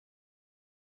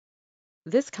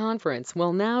This conference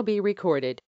will now be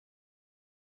recorded.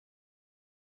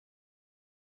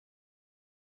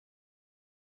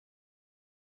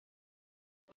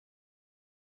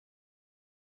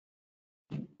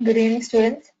 Good evening,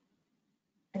 students.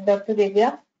 I'm Dr.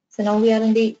 Divya. So now we are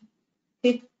in the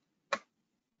 5th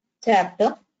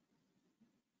chapter.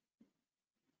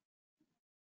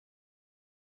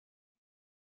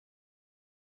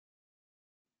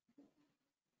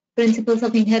 Principles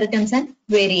of inheritance and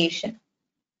variation.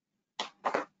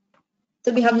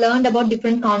 So we have learned about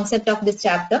different concepts of this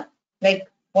chapter, like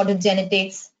what is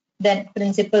genetics, then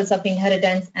principles of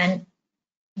inheritance and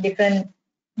different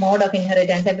mode of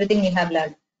inheritance, everything we have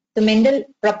learned. So Mendel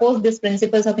proposed these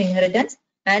principles of inheritance,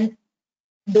 and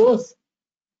those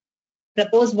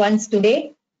proposed ones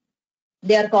today,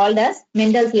 they are called as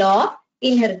Mendel's law of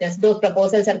inheritance. Those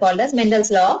proposals are called as Mendel's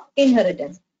law of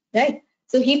inheritance, right?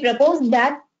 So he proposed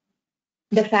that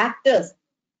the factors,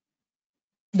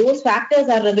 those factors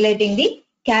are regulating the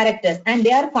characters, and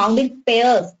they are found in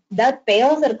pairs. The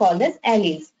pairs are called as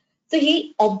alleles. So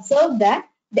he observed that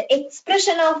the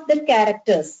expression of the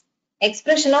characters,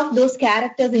 expression of those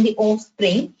characters in the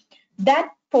offspring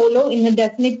that follow in a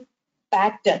definite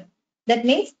pattern. That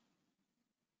means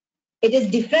it is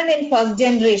different in first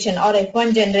generation or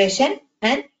F1 generation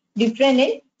and different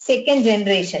in second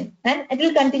generation, and it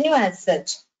will continue as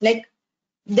such. Like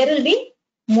there will be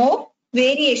more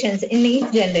variations in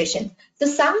each generation. So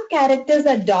some characters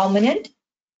are dominant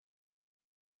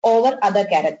over other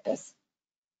characters.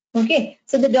 Okay,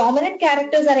 so the dominant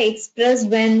characters are expressed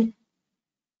when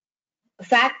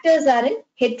factors are in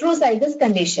heterozygous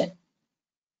condition.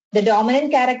 The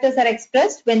dominant characters are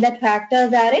expressed when that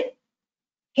factors are in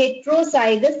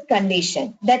heterozygous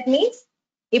condition. That means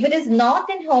if it is not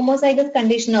in homozygous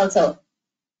condition also,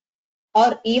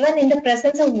 or even in the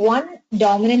presence of one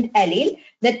dominant allele,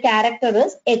 that character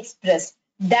is expressed.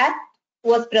 That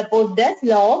was proposed as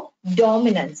law of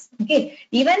dominance. Okay,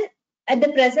 even at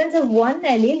the presence of one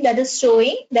allele, that is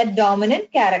showing that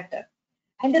dominant character.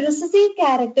 And the recessive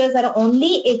characters are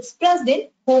only expressed in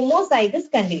homozygous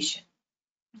condition.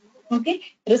 Okay,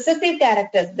 recessive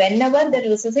characters, whenever the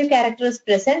recessive character is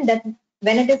present, that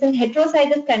when it is in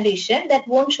heterozygous condition, that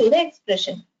won't show the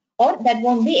expression, or that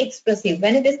won't be expressive.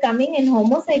 When it is coming in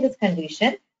homozygous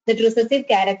condition, that recessive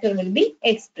character will be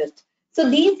expressed. So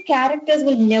these characters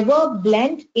will never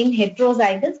blend in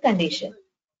heterozygous condition.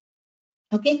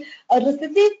 Okay, a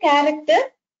recessive character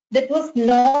that was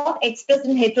not expressed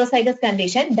in heterozygous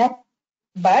condition,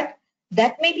 but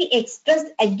that may be expressed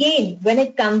again when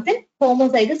it comes in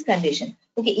homozygous condition.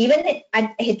 Okay, even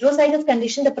at heterozygous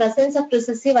condition, the presence of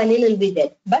recessive allele will be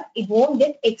there, but it won't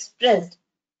get expressed.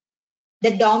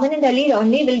 The dominant allele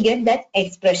only will get that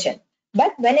expression.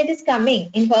 But when it is coming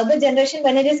in further generation,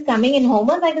 when it is coming in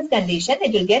homozygous condition,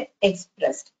 it will get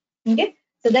expressed. Okay,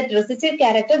 so that recessive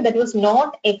character that was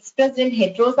not expressed in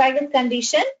heterozygous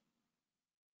condition,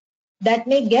 that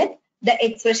may get the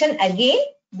expression again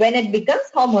when it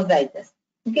becomes homozygous.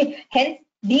 Okay, hence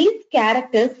these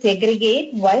characters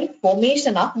segregate while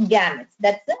formation of gametes.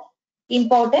 That's the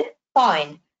important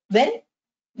point. When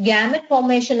gamete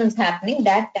formation is happening,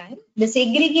 that time the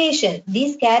segregation,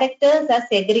 these characters are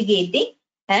segregating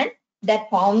and that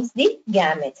forms the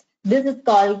gametes. This is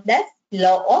called the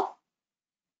law of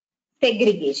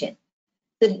segregation.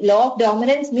 The law of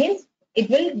dominance means it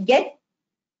will get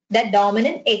that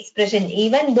dominant expression,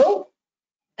 even though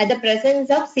at the presence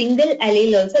of single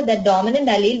allele also, the dominant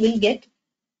allele will get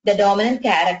the dominant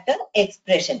character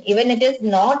expression. Even it is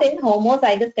not in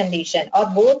homozygous condition, or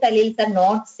both alleles are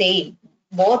not same,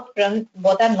 both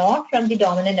are not from the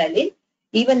dominant allele,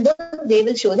 even though they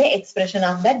will show the expression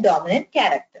of that dominant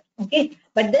character. Okay,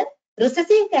 but the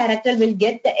recessive character will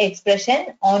get the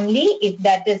expression only if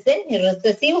that is in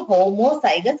recessive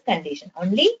homozygous condition.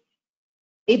 Only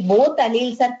if both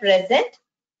alleles are present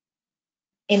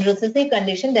in recessive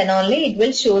condition, then only it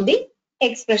will show the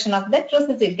expression of that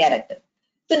recessive character.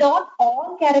 So not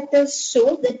all characters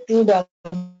show the true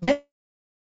dominant,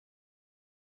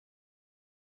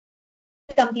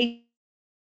 complete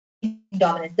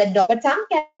dominance. But some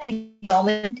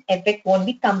dominant effect won't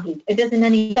be complete. It is in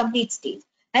an incomplete state.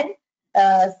 And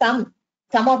some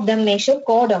of them may show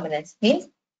co-dominance. Means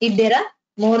if there are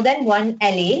more than one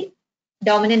allele,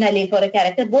 dominant allele for a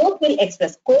character, both will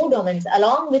express co-dominance.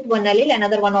 Along with one allele,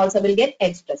 another one also will get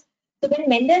expressed. So when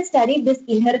Mendel studied this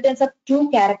inheritance of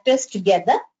two characters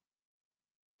together,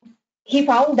 he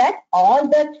found that all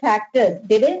the factors,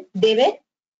 they were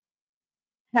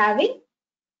having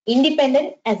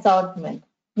independent assortment.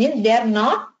 Means they are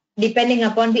not depending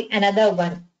upon the another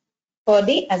one for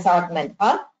the assortment,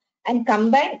 or and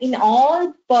combined in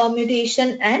all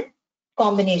permutation and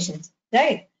combinations,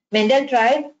 right? Mendel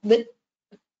tried with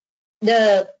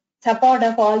the support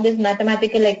of all these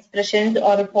mathematical expressions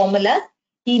or formulas.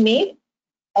 He made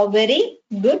a very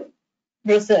good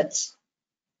research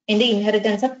in the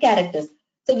inheritance of characters.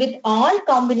 So with all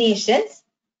combinations,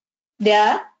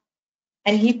 there,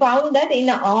 and he found that in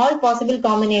all possible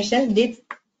combinations, this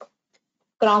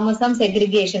chromosome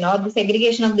segregation or the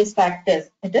segregation of these factors,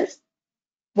 it is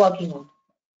working out,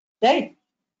 right?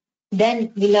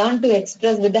 Then we learn to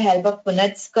express with the help of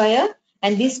Punnett square,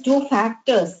 and these two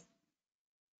factors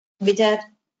which are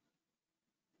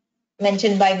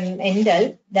mentioned by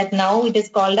Mendel, that now it is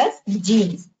called as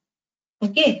genes.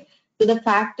 Okay, so the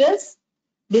factors,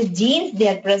 these genes, they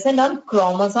are present on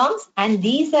chromosomes, and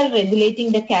these are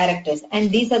regulating the characters,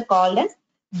 and these are called as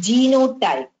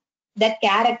genotype. That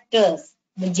characters,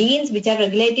 the genes which are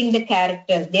regulating the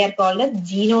characters, they are called as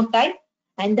genotype,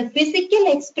 and the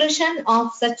physical expression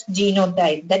of such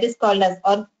genotype, that is called as,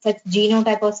 or such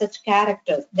genotype or such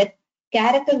characters, that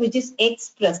character which is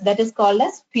expressed, that is called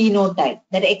as phenotype.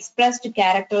 That expressed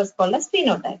character is called as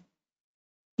phenotype.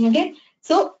 Okay,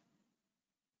 so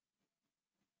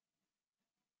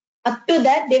up to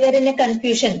that, they were in a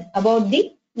confusion about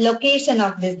the location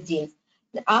of these genes.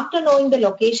 After knowing the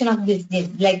location of these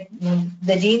genes, like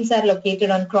the genes are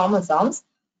located on chromosomes,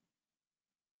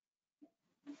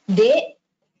 they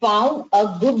found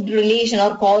a good relation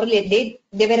or correlate.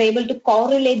 They were able to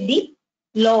correlate the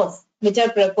laws which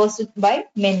are proposed by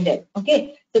Mendel.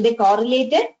 Okay, so they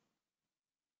correlated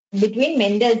between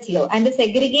Mendel's law and the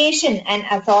segregation and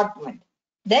assortment.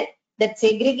 Then that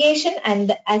segregation and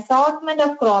the assortment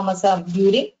of chromosome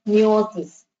during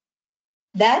meiosis,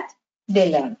 that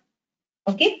they learn.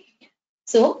 Okay,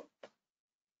 so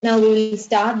now we will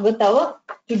start with our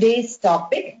today's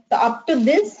topic. So up to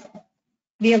this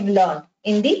we have learned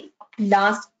in the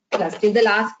last class. Till the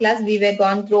last class we were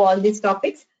gone through all these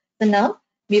topics. So now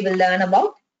we will learn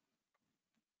about,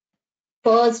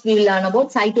 first we will learn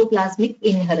about cytoplasmic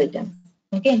inheritance.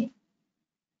 Okay,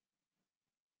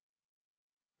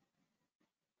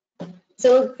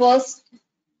 so first,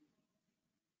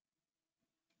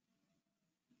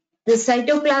 the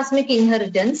cytoplasmic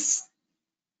inheritance,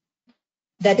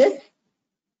 that is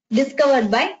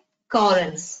discovered by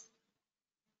Correns.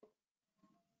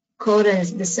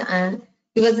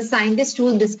 He was a scientist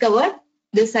who discovered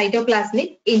the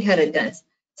cytoplasmic inheritance.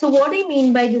 So what do you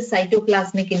mean by the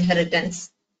cytoplasmic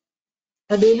inheritance?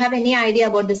 Or do you have any idea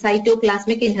about the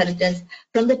cytoplasmic inheritance?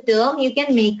 From the term you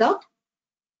can make out,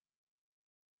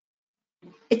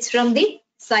 it's from the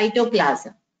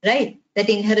cytoplasm, right? That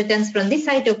inheritance from the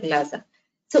cytoplasm.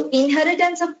 So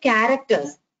inheritance of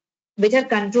characters which are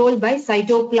controlled by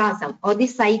cytoplasm or the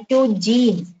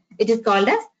cytogenes, it is called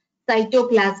as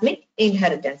cytoplasmic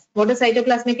inheritance. What is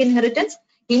cytoplasmic inheritance?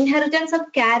 Inheritance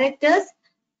of characters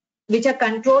which are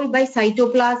controlled by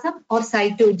cytoplasm or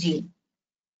cytogene.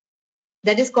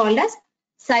 That is called as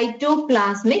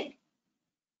cytoplasmic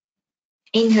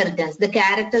inheritance. The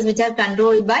characters which are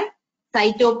controlled by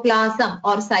cytoplasm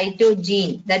or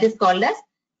cytogene, that is called as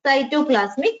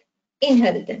cytoplasmic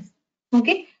inheritance.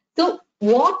 Okay, so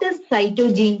what is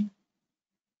cytogene?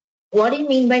 What do you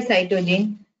mean by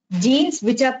cytogene? Genes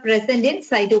which are present in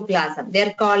cytoplasm, they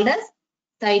are called as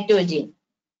cytogene.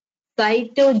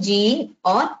 Cytogene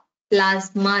or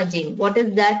plasma gene. What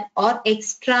is that? Or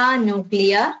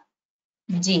extranuclear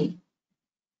gene.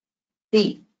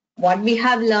 See, what we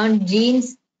have learned,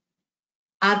 genes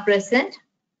are present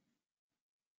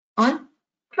on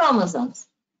chromosomes.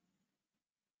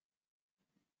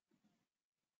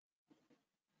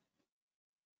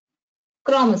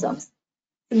 Chromosomes.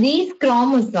 These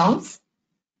chromosomes,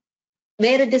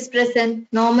 where it is present,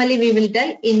 normally we will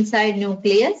tell inside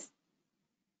nucleus,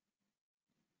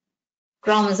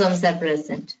 chromosomes are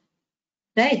present,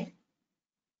 right?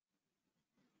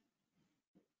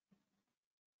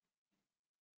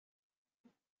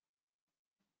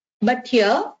 But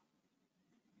here,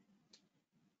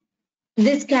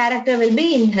 this character will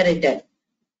be inherited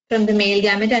from the male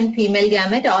gamete and female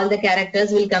gamete. All the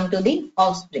characters will come to the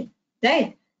offspring,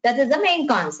 right? That is the main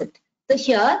concept. So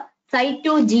here,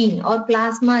 cytogene or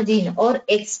plasma gene or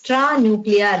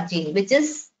extranuclear gene, which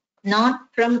is not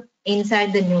from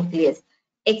inside the nucleus,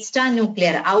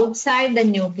 extranuclear, outside the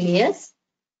nucleus,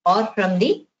 or from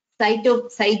the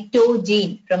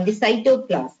cytogene, from the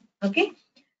cytoplasm. Okay,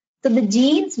 so the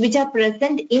genes which are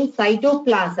present in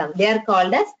cytoplasm, they are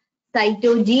called as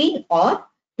cytogene or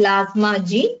plasma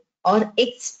gene or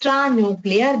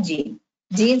extranuclear gene.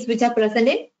 Genes which are present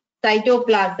in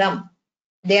cytoplasm,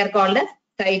 they are called as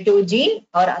cytogene,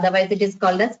 or otherwise it is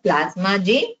called as plasma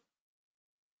gene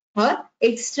or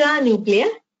extranuclear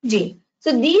gene.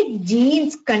 So these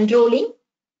genes controlling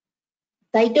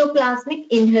cytoplasmic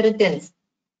inheritance,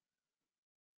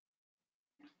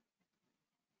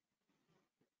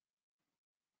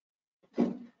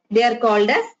 they are called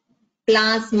as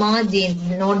plasma genes.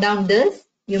 Note down this.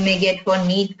 You may get for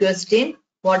NEET question.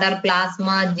 What are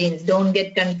plasma genes? Don't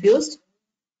get confused.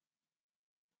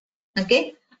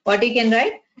 Okay. What you can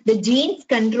write? The genes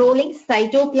controlling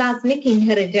cytoplasmic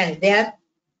inheritance. They are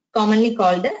commonly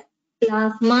called as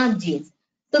plasma genes.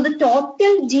 So the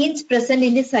total genes present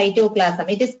in the cytoplasm,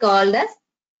 it is called as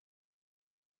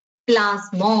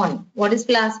plasmon. What is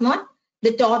plasmon?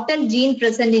 The total gene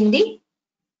present in the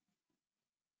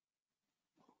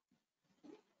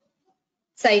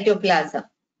cytoplasm.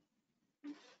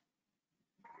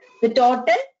 The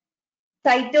total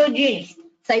cytogenes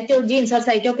or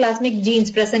cytoplasmic genes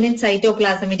present in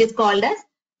cytoplasm, it is called as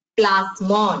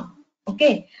plasmon.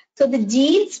 Okay. So the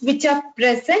genes which are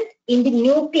present in the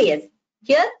nucleus,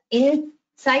 here in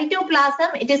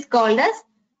cytoplasm, it is called as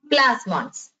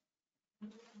plasmons.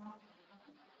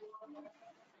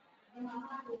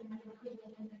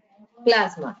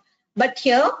 Plasmon. But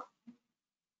here,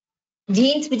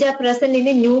 genes which are present in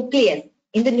the nucleus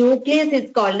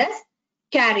is called as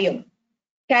karyogene.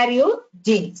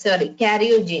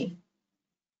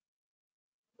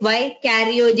 Why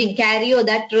karyogene? Karyo,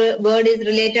 that word is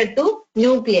related to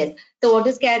nucleus. So what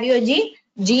is karyogene?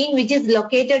 Gene which is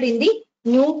located in the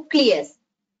nucleus.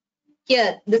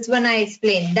 Here, this one I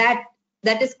explained. That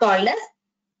is called as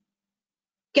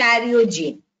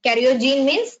karyogene. Karyogene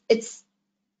means it's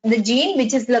the gene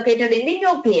which is located in the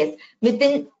nucleus.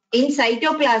 In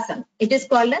cytoplasm, it is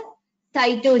called as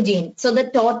cytogene. So the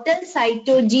total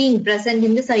cytogene present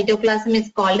in the cytoplasm is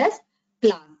called as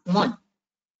plasmon.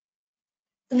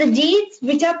 So the genes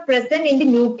which are present in the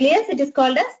nucleus, it is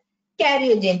called as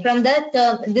karyogene. From that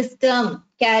this term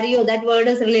karyo, that word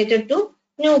is related to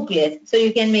nucleus. So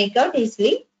you can make out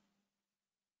easily.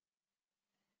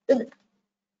 So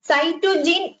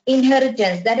cytogene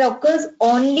inheritance that occurs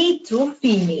only through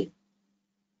female.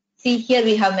 See, here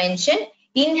we have mentioned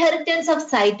inheritance of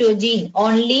cytogene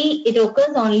it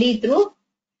occurs only through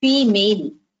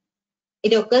female.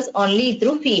 It occurs only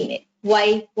through female.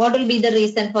 Why? What will be the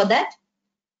reason for that?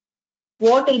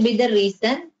 What will be the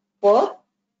reason for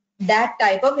that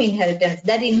type of inheritance?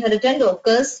 That inheritance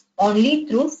occurs only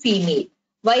through female.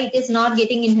 Why it is not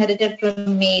getting inherited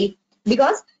from male?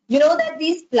 Because you know that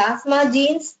these plasma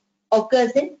genes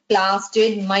occurs in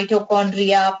plastid,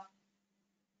 mitochondria,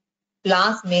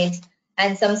 plasmids,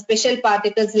 and some special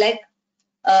particles like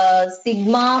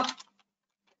sigma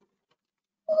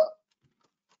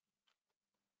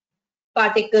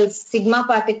particles,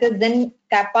 then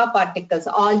kappa particles,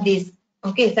 all these.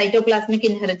 Okay, cytoplasmic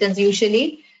inheritance,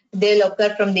 usually they'll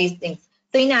occur from these things.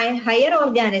 So in a higher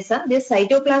organism, this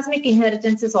cytoplasmic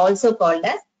inheritance is also called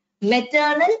as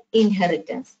maternal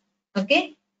inheritance.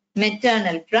 Okay,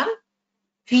 maternal, from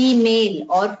female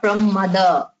or from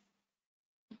mother.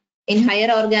 In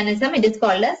higher organism, it is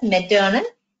called as maternal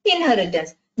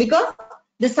inheritance because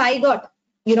the zygote,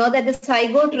 you know that the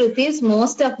zygote receives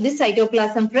most of the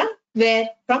cytoplasm from where?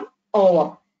 From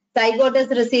ovum. Zygote is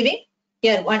receiving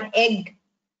here one egg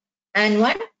and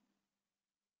one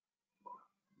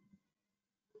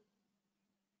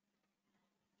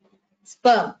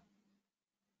sperm.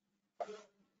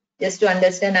 Just to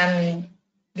understand, I'm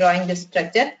drawing the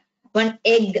structure. One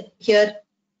egg, here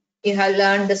you have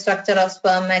learned the structure of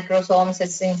sperm, macrosomes,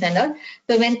 things and all.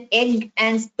 So when egg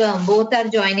and sperm both are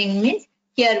joining, means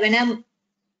here when a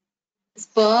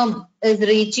sperm is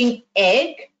reaching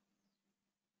egg,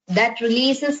 that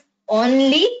releases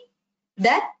only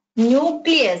that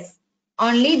nucleus.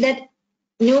 Only that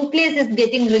nucleus is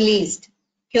getting released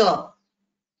here.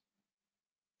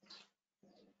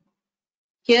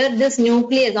 Here this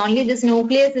nucleus, only this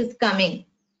nucleus is coming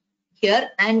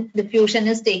here and the fusion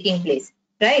is taking place,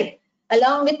 right?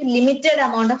 Along with limited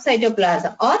amount of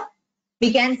cytoplasm, or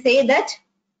we can say that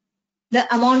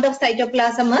the amount of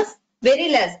cytoplasm is very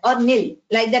less or nil.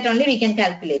 Like that only we can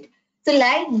calculate. So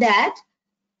like that,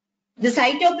 the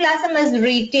cytoplasm is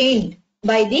retained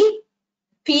by the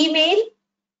female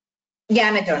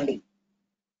gamete only.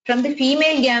 From the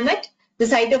female gamete, the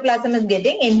cytoplasm is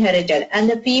getting inherited, and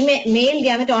the male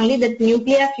gamete only the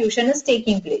nuclear fusion is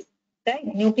taking place. Right?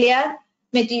 The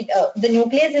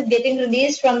nucleus is getting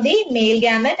released from the male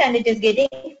gamete and it is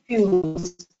getting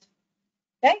fused.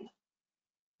 Right?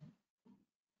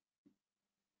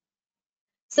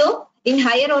 So, in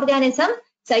higher organism,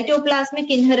 cytoplasmic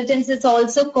inheritance is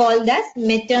also called as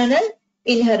maternal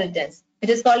inheritance. It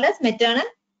is called as maternal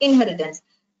inheritance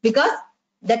because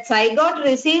that zygote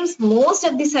receives most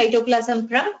of the cytoplasm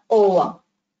from ovum.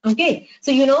 Okay,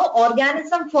 so you know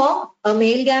organism form a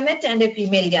male gamete and a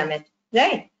female gamete,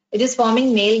 right? It is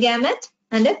forming male gamete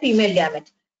and a female gamete.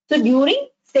 So during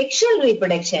sexual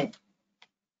reproduction,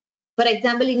 for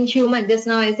example, in human, just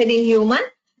now I said in human,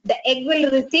 the egg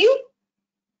will receive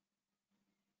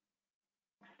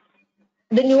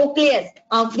the nucleus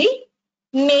of the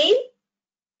male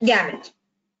gamete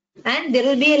and there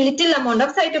will be a little amount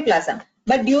of cytoplasm.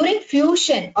 But during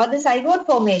fusion or the zygote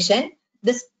formation,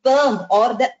 the sperm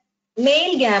or the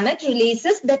male gamete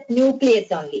releases that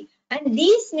nucleus only. And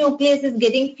this nucleus is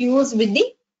getting fused with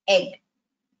the egg.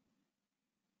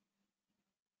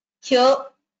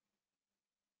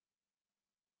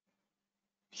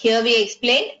 Here we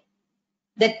explained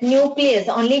that nucleus,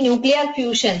 only nuclear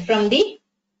fusion from the,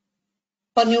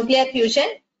 for nuclear fusion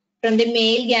from the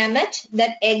male gamete,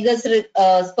 that egg is,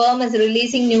 sperm is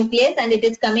releasing nucleus and it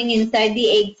is coming inside the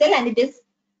egg cell and it is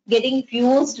getting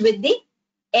fused with the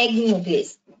egg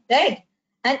nucleus, right?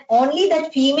 And only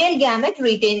that female gamete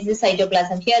retains the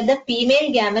cytoplasm. Here the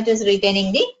female gamete is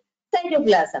retaining the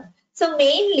cytoplasm. So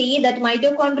mainly that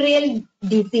mitochondrial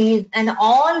disease and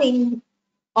all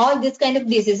this kind of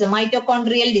diseases,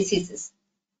 mitochondrial diseases.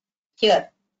 Here,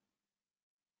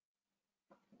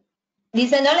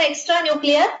 these are all extra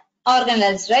nuclear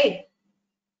organelles, right?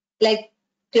 Like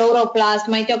chloroplast,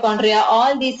 mitochondria,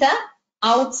 all these are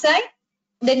outside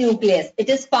the nucleus. It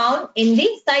is found in the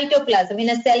cytoplasm. In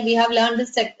a cell, we have learned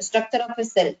the structure of a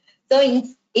cell. So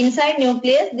inside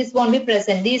nucleus, this won't be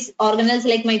present. These organelles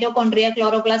like mitochondria,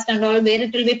 chloroplast and all, where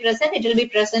it will be present? It will be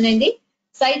present in the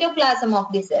cytoplasm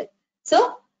of the cell.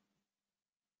 So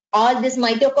all these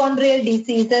mitochondrial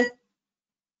diseases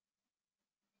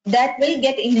that will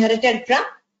get inherited from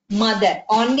mother.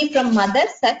 Only from mother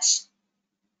such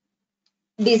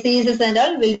diseases and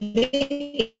all will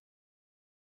be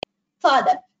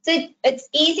father. So it's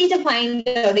easy to find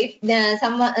out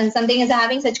if something is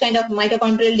having such kind of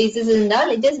mitochondrial diseases and all.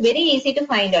 It is very easy to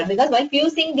find out because while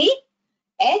fusing the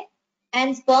egg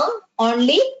and sperm,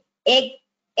 only egg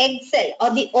cell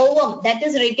or the ovum that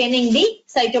is retaining the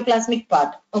cytoplasmic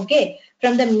part. Okay,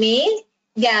 from the male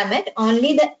gamete,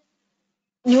 only the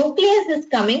nucleus is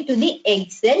coming to the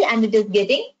egg cell and it is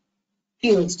getting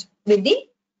fused with the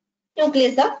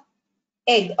nucleus of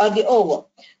egg or the ovum.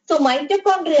 So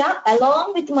mitochondria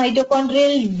along with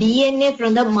mitochondrial DNA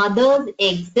from the mother's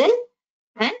egg cell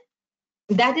and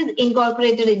that is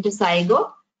incorporated into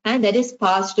zygote and that is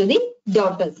passed to the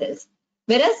daughter cells.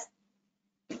 Whereas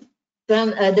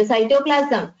from the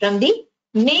cytoplasm from the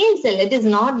male cell, it is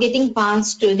not getting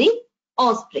passed to the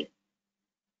offspring.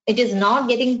 It is not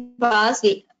getting passed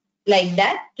like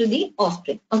that to the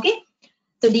offspring. Okay.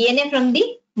 So DNA from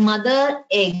the mother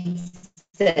egg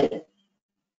cell.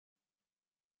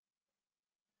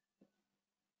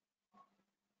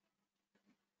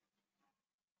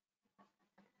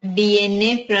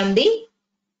 DNA from the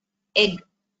egg.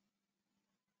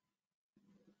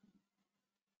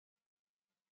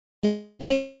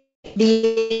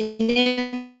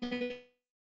 DNA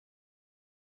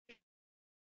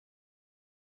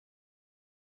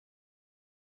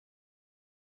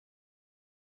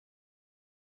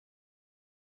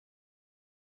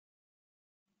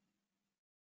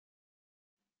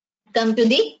come to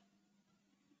the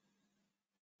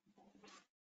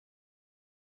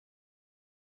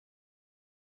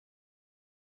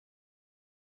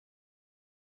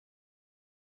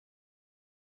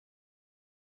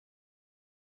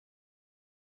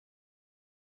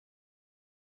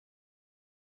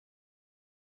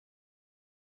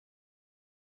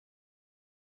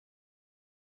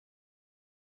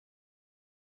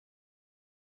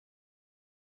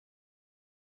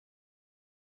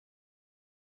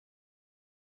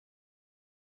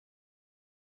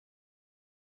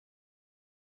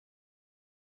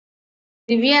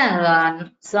Divya,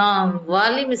 some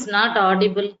volume is not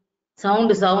audible.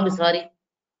 Sound, sorry.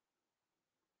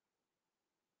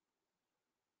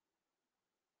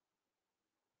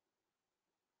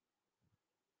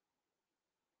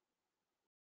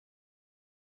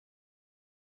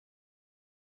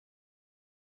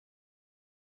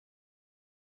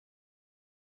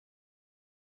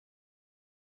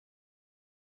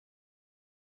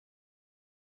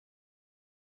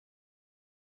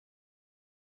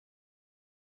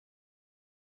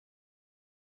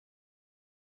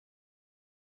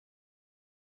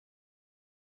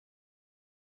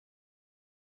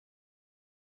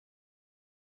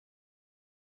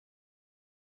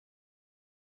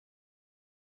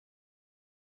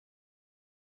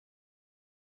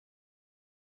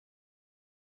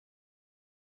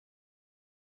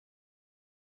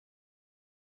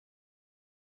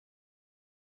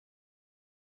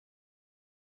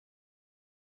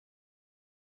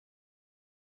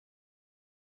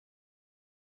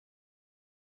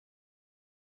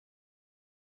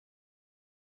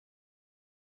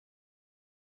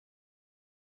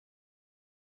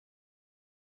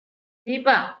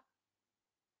 Deepa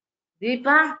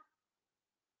Deepa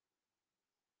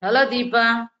hello Deepa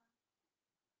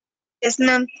Yes,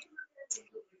 ma'am.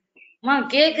 அம்மா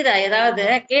கேக்குதா ஏதாவது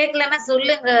கேக்கலன்னா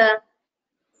சொல்லுங்க.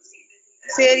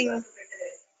 சரிங்க.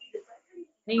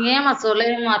 நீங்க ஏமா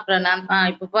சொல்லவே மாட்டேன்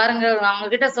நான் இப்ப பாருங்க அவங்க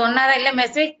கிட்ட சொன்னாரா இல்ல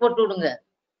மெசேஜ் போட்டு விடுங்க.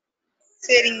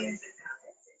 சரிங்க.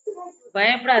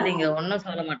 பயப்படாதீங்க ஒன்னும்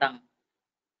சொல்ல மாட்டாங்க.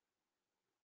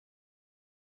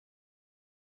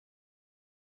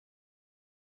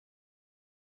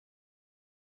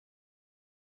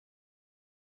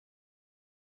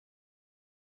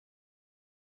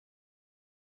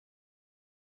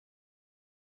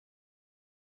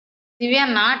 Divya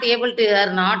not able to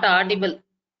hair not audible.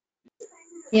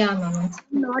 Yeah, ma'am.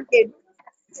 Not yet.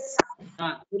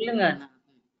 சொல்லுங்க.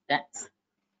 Thanks.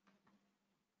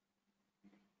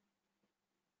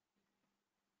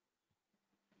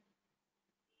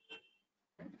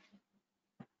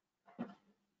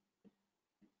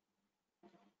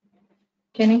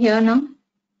 Can you hear now?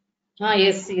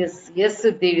 S S S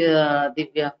Divya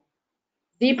Divya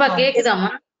Deepa Oh,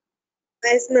 கேக்குதாம்மா?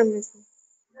 Yes, ma'am. Yes,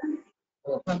 ma'am.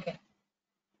 okay.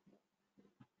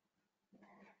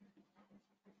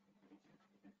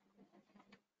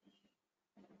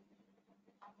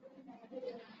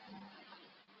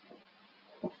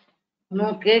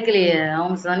 இன்னும் கேக்கலையே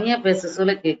அவங்க தனியா பேச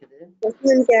சொல்ல கேக்குது. Yes,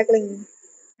 ma'am. கேக்கலைங்க.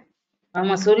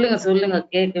 ஆமா சொல்லுங்க சொல்லுங்க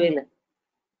கேட்கவே இல்லை.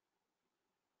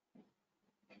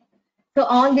 So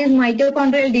all these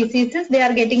mitochondrial diseases, they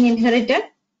are getting inherited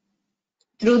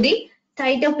through the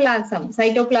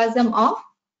cytoplasm of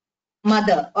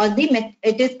mother, or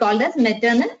it is called as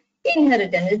maternal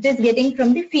inheritance. It is getting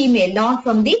from the female, not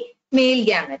from the male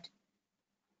gamete.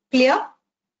 Clear?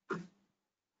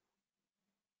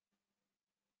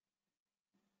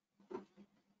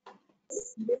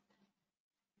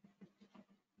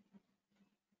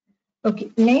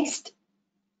 Okay, next.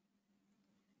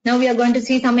 Now we are going to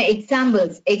see some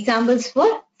examples for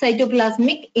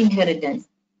cytoplasmic inheritance.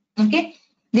 Okay,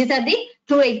 these are the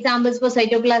two examples for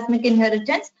cytoplasmic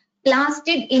inheritance.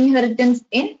 Plastid inheritance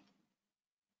in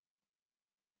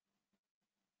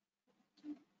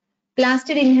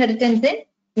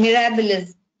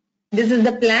mirabilis. This is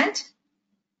the plant.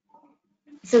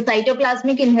 So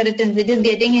cytoplasmic inheritance, it is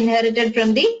getting inherited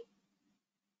from the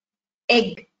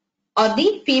egg or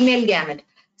the female gamete.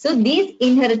 So this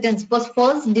inheritance was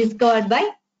first discovered by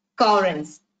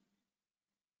Correns.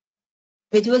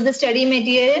 Which was the study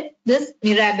material? This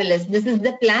mirabilis. This is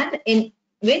the plant in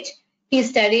which he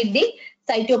studied the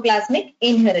cytoplasmic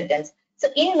inheritance. So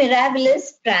in mirabilis,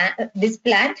 this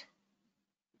plant,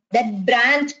 that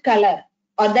branch color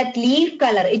or that leaf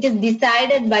color, it is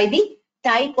decided by the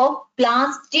type of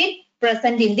plastid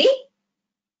present in the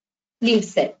leaf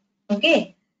cell.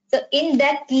 Okay. So in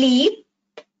that leaf,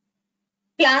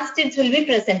 plastids will be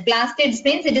present. Plastids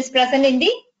means it is present in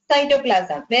the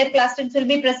cytoplasm. Where plastids will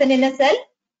be present in a cell?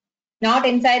 Not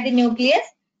inside the nucleus.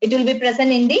 It will be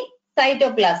present in the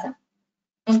cytoplasm.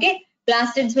 Okay.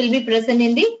 Plastids will be present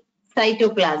in the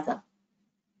cytoplasm.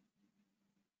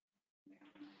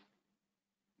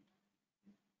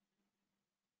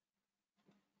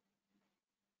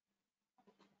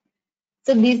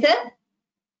 So these are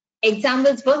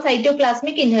examples for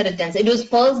cytoplasmic inheritance. It was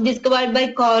first discovered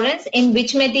by Correns in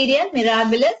which material?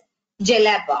 Mirabilis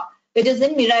jalapa. It is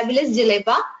in Mirabilis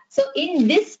jalapa. So in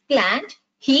this plant,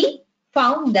 he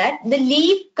found that the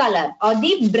leaf color or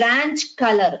the branch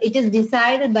color, it is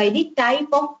decided by the type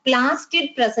of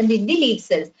plastid present in the leaf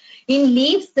cells. In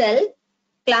leaf cell,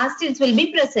 plastids will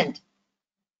be present.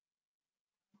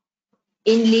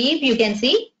 In leaf, you can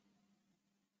see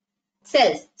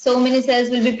cells. So many cells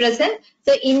will be present.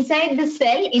 So inside the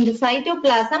cell, in the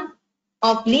cytoplasm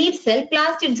of leaf cell,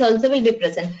 plastids also will be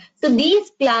present. So these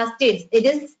plastids, it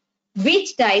is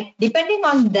which type, depending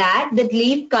on that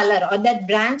leaf color or that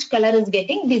branch color is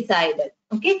getting decided.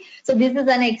 Okay. So this is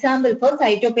an example for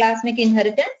cytoplasmic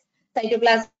inheritance.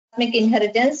 Cytoplasmic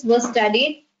inheritance was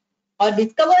studied or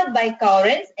discovered by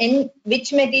Correns in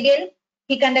which material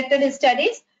he conducted his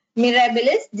studies?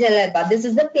 Mirabilis jalapa. This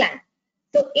is the plant.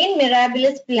 So in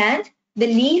mirabilis plant, the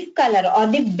leaf color or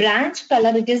the branch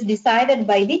color, it is decided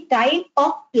by the type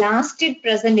of plastid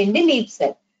present in the leaf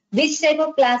cell. Which type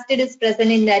of plastid is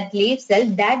present in that leaf cell,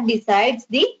 that decides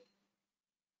the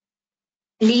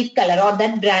leaf color or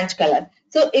that branch color.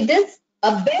 So it is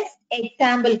a best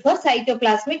example for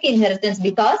cytoplasmic inheritance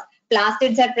because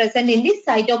plastids are present in the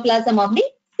cytoplasm of the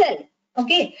cell.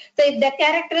 Okay. So if the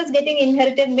character is getting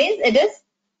inherited means it is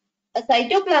a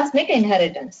cytoplasmic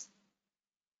inheritance.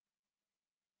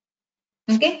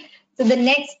 Okay. So the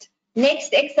next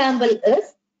example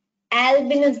is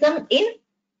albinism in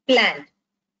plant.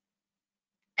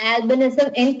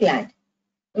 albinism in plant.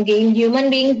 Okay, in human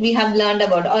beings we have learned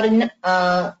about, or in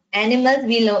animals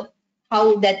we know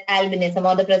how that albinism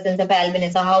or the presence of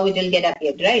albinism, how it will get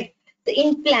appeared, right? So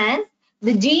in plants,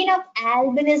 the gene of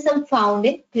albinism found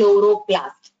in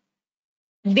chloroplast.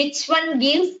 Which one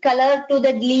gives color to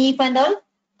the leaf and all,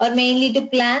 or mainly to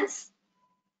plants?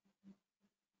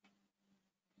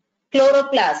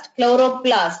 Chloroplast.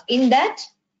 Chloroplast. In that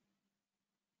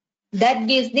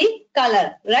gives the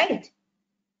color, right?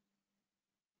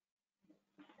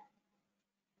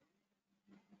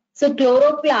 So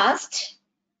chloroplast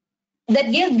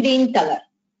that gives green color.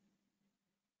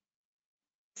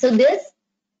 So this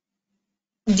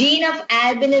gene of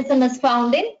albinism is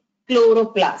found in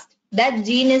chloroplast. That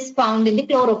gene is found in the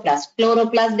chloroplast.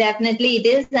 Chloroplast, definitely it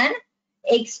is an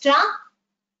extra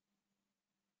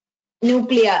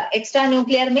nuclear. Extra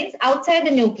nuclear means outside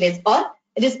the nucleus, or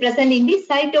it is present in the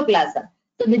cytoplasm.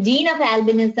 So the gene of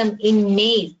albinism in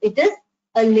maize, it is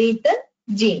a lethal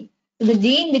gene. So the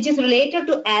gene which is related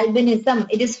to albinism,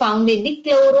 it is found in the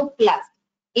chloroplast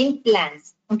in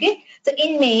plants. Okay. So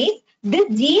in maize, this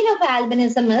gene of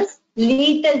albinism is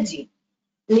lethal gene.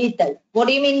 Lethal. What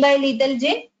do you mean by lethal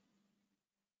gene?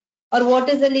 Or what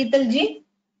is a lethal gene?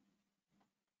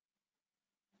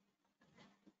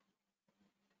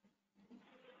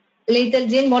 Lethal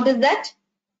gene, what is that?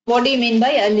 What do you mean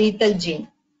by a lethal gene?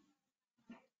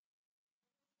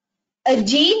 A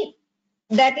gene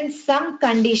that in some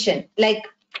condition, like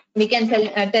we can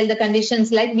tell the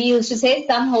conditions, like we used to say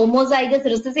some homozygous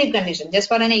recessive condition. Just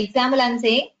for an example, I'm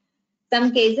saying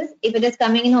some cases, if it is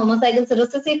coming in homozygous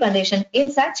recessive condition,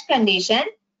 in such condition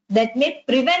that may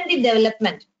prevent the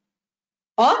development,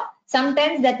 or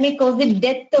sometimes that may cause the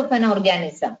death of an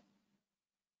organism,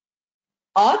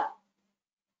 or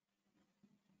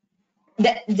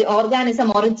the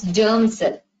organism or its germ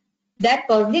cell, that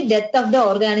cause the death of the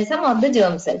organism or the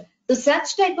germ cell. So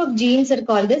such type of genes are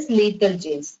called as lethal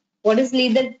genes. What is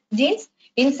lethal genes?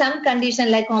 In some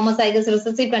condition like homozygous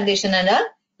recessive condition and all,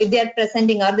 if they are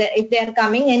presenting, or if they are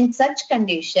coming in such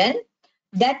condition,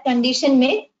 that condition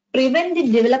may prevent the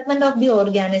development of the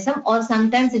organism, or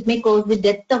sometimes it may cause the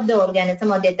death of the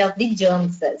organism or death of the germ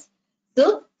cells.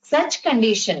 So such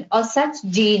condition or such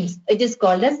genes, it is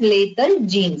called as lethal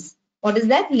genes. What is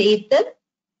that? Lethal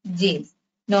genes.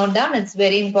 Note down, it's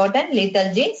very important,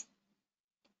 lethal genes.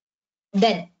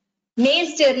 Then, male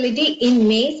sterility in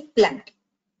maize plant.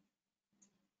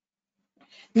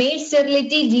 Male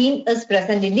sterility gene is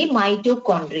present in the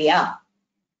mitochondria.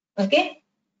 Okay?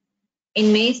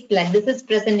 In maize plant, this is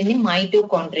present in the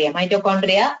mitochondria.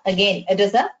 Mitochondria, again, it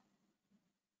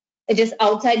is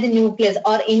outside the nucleus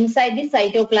or inside the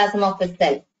cytoplasm of a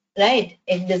cell. Right?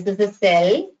 If this is a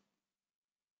cell,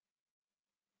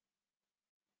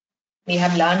 we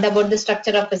have learned about the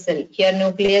structure of a cell. Here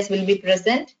nucleus will be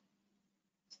present.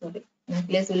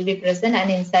 Nucleus will be present, and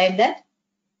inside that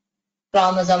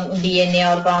chromosome, DNA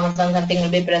or chromosome something will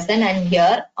be present, and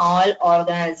here all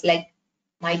organelles like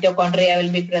mitochondria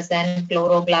will be present,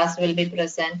 chloroplast will be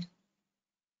present.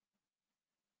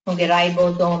 Okay,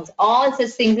 ribosomes, all such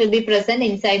things will be present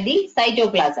inside the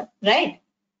cytoplasm, right?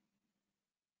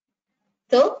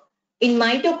 So in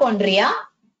mitochondria,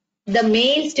 the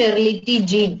male sterility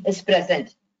gene is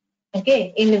present.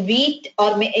 Okay, in the wheat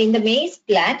or in the maize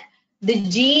plant, the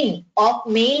gene of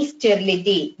male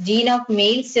sterility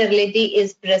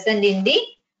is present in the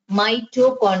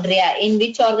mitochondria. In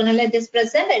which organelle it is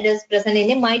present? It is present in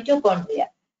the mitochondria.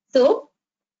 So,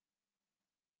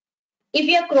 if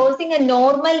you are crossing a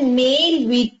normal male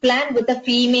wheat plant with a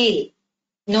female,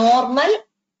 normal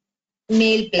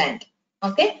male plant,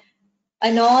 okay?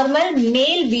 A normal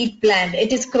male wheat plant,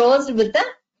 it is crossed with a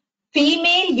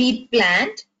female wheat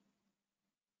plant,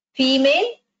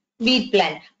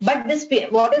 But this,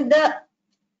 what is the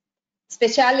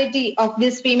speciality of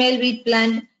this female wheat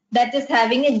plant? That is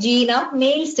having a gene of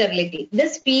male sterility.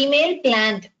 This female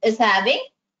plant is having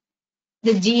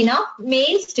the gene of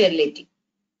male sterility.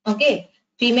 Okay.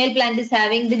 Female plant is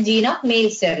having the gene of male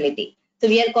sterility. So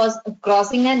we are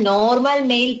crossing a normal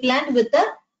male plant with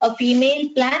a female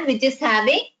plant which is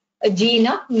having a gene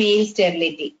of male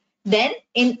sterility. Then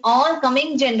in all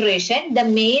coming generation, the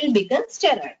male becomes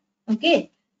sterile.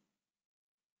 Okay.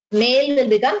 Male will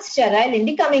become sterile in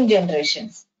the coming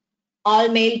generations. All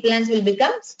male plants will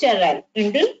become sterile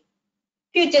into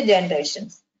future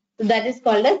generations. So that is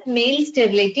called as male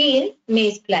sterility in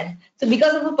maize plant. So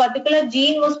because of a particular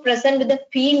gene was present with the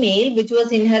female, which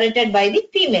was inherited by the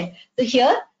female. So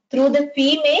here through the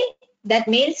female, that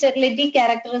male sterility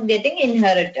character is getting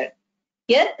inherited.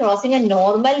 Here crossing a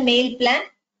normal male plant.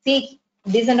 See,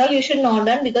 this and all you should know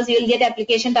down because you will get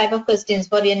application type of questions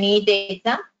for your NEET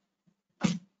exam.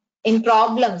 in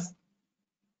problems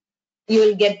you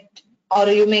will get, or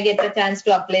you may get a chance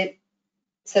to apply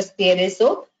such theories.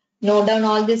 So note down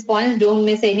all these points, don't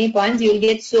miss any points. You will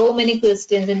get so many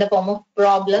questions in the form of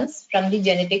problems from the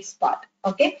genetics part.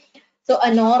 Okay, so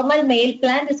a normal male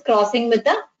plant is crossing with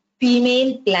a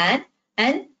female plant,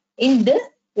 and in this,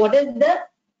 what is the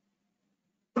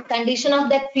condition of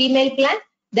that female plant?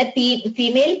 That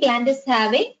female plant is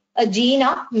having a gene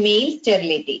of male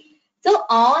sterility. So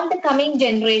all the coming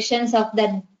generations of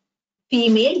that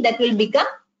female that will become,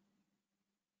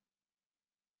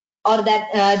 or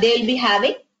that they will be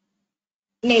having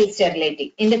male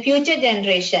sterility. In the future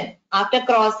generation, after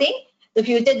crossing, the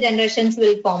future generations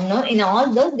will form. No, in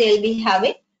all those they will be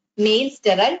having male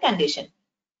sterile condition.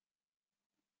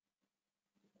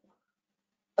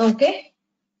 Okay.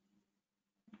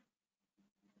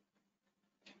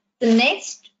 So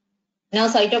next, now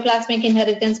cytoplasmic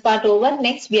inheritance part over.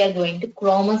 Next we are going to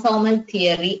chromosomal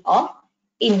theory of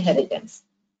inheritance.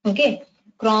 Okay,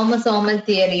 chromosomal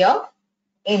theory of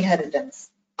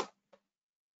inheritance.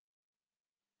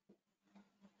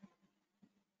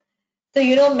 So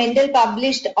you know Mendel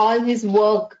published all his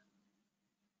work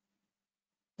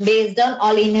based on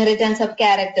all inheritance of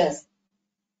characters,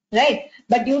 right?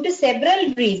 But due to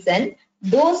several reasons,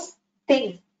 those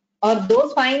things or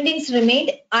those findings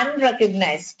remained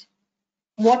unrecognized.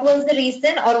 What was the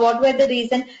reason, or what were the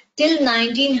reason? Till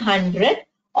 1900,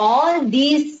 all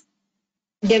these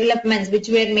developments which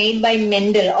were made by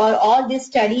Mendel, or all these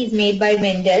studies made by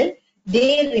Mendel,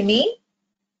 they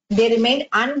remained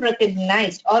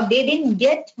unrecognized, or they didn't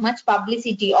get much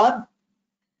publicity, or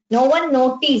no one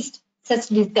noticed such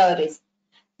discoveries,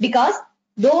 because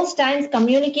those times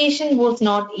communication was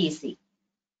not easy.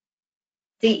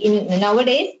 See, in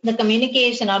nowadays the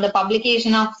communication or the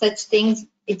publication of such things,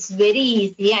 it's very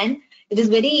easy, and it is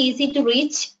very easy to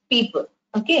reach people.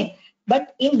 Okay,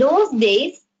 but in those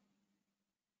days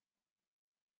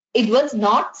it was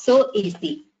not so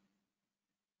easy.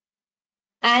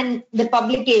 And the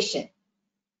publication,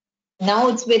 now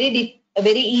it's very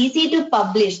easy to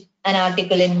publish an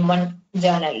article in one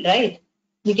journal, right?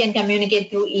 You can communicate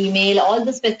through email, all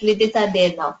the facilities are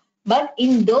there now. But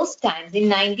in those times, in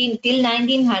till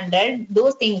 1900,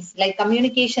 those things like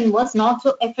communication was not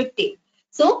so effective.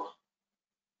 So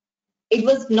it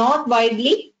was not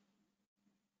widely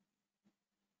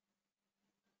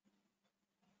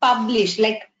published,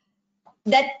 like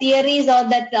that theories or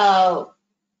that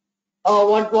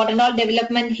what and all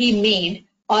development he made,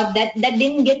 or that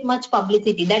didn't get much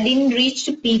publicity, that didn't reach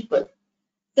to people.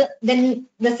 So then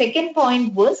the second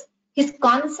point was his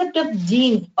concept of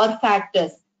genes or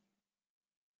factors.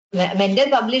 Mendel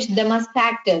published them as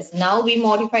factors. Now we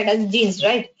modified as genes,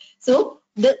 right? So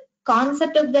the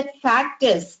concept of that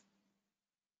factors,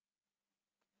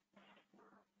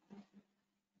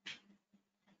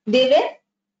 they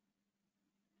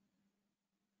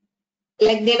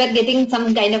were getting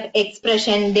some kind of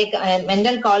expression.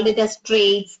 Mendel called it as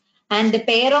traits, and the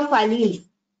pair of alleles.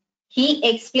 He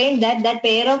explained that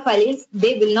pair of alleles,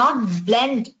 they will not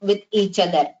blend with each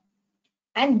other,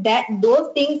 and that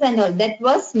those things and all that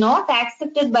was not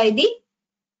accepted by the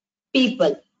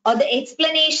people, or the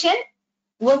explanation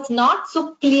was not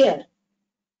so clear,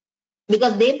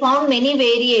 because they found many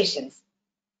variations.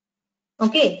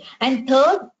 Okay, and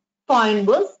third point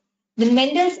was the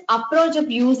Mendel's approach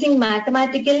of using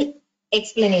mathematical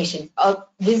explanation of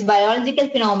this biological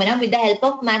phenomena with the help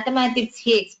of mathematics,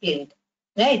 he explained,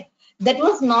 right? That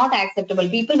was not acceptable.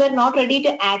 People were not ready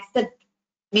to accept.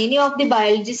 Many of the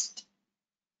biologists,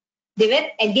 they were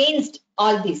against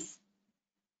all this,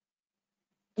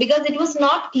 because it was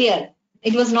not clear.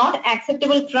 It was not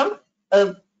acceptable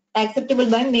acceptable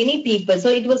by many people. So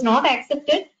it was not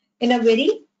accepted in a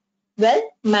very well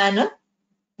manner.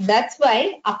 That's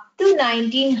why up to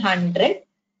 1900,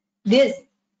 this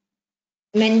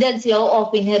Mendel's law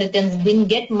of inheritance didn't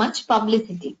get much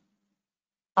publicity,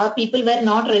 or people were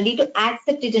not ready to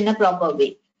accept it in a proper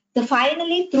way. So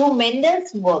finally, through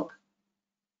Mendel's work,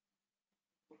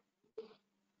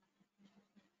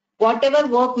 whatever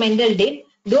work Mendel did,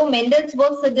 though Mendel's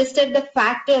work suggested the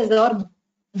factors or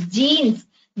genes,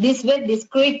 these were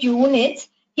discrete units,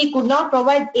 he could not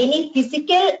provide any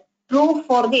physical proof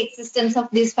for the existence of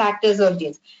these factors or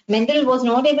genes. Mendel was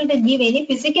not able to give any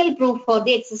physical proof for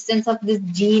the existence of this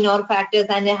gene or factors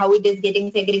and how it is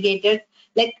getting segregated.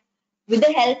 Like with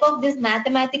the help of these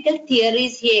mathematical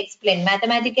theories, he explained,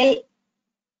 mathematical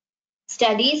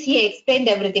studies, he explained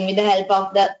everything with the help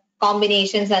of the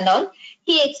combinations and all.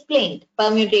 He explained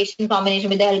permutation, combination,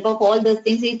 with the help of all those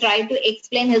things. He tried to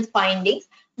explain his findings,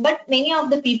 but many of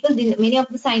the people, many of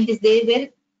the scientists, they were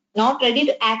not ready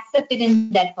to accept it in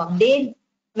that form. They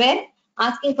were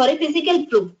asking for a physical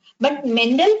proof. But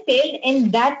Mendel failed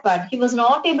in that part. He was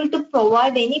not able to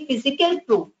provide any physical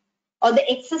proof or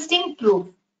the existing proof.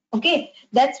 Okay,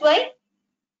 that's why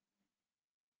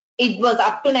it was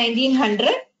up to 1900.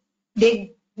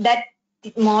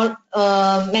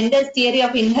 Mendel's theory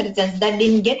of inheritance that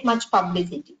didn't get much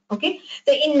publicity. Okay,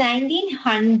 so in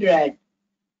 1900,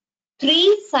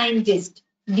 three scientists,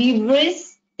 De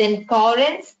Vries, then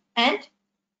Correns, and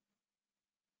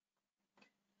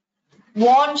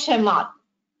von Schemar.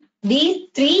 These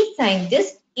three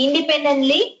scientists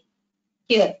independently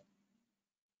here.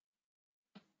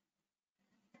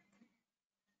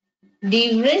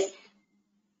 De Vries,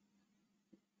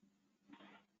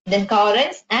 then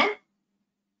Correns, and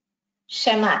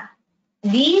Schemar.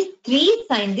 These three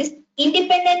scientists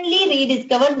independently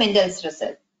rediscovered Mendel's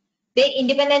results. They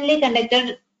independently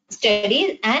conducted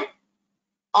studies, and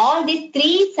all these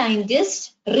three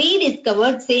scientists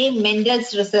rediscovered same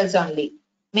Mendel's results only.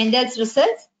 Mendel's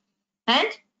results and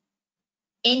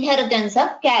inheritance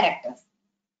of characters.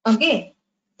 Okay.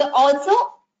 So also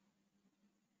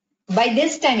by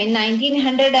this time in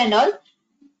 1900 and all,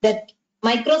 that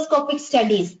microscopic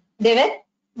studies, they were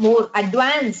more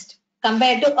advanced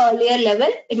compared to earlier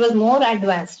level. It was more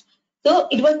advanced. So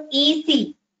it was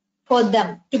easy for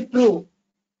them to prove,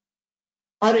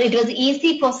 or it was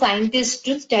easy for scientists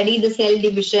to study the cell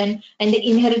division and the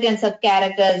inheritance of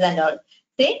characters and all.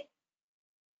 See,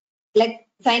 like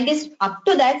scientists, up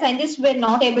to that, scientists were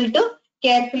not able to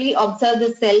carefully observe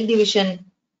the cell division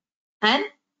and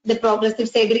the progressive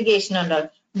segregation and all.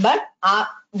 But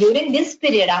during this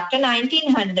period, after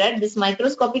 1900, this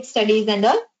microscopic studies and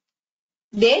all,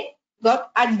 they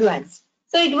got advanced.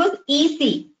 So it was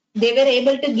easy. They were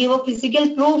able to give a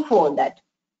physical proof for that.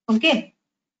 Okay.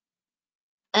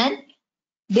 And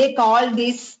they call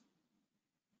these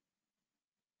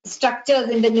structures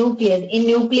in the nucleus. In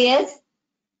nucleus,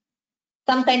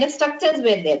 some kind of structures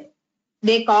were there.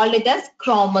 They called it as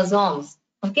chromosomes.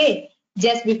 Okay.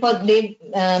 Just before they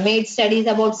made studies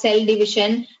about cell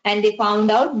division, and they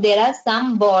found out there are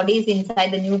some bodies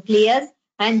inside the nucleus,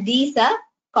 and these are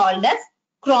called as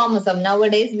chromosome.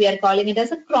 Nowadays we are calling it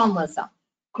as a chromosome.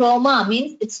 Chroma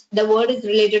means the word is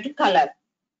related to color.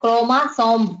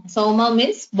 Chromosome, soma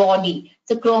means body.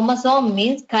 So chromosome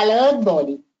means colored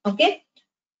body. Okay.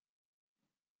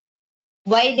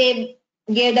 Why they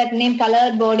gave that name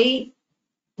colored body?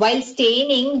 While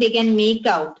staining, they can make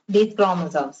out these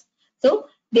chromosomes. So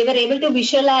they were able to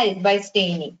visualize by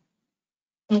staining.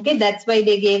 Okay, that's why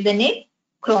they gave the name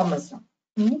chromosome.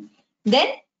 Then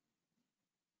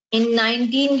in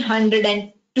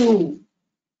 1902,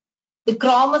 the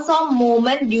chromosome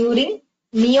movement during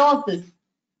meiosis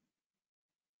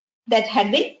that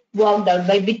had been worked out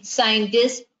by which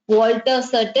scientists? Walter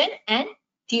Sutton and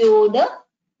Theodore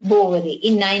Boveri.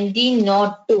 In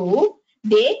 1902,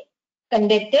 they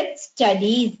conducted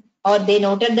studies, or they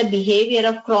noted the behavior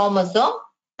of chromosome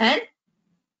and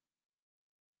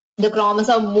the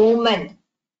chromosome movement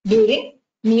during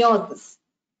meiosis.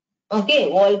 Okay,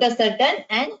 Walter Sutton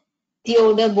and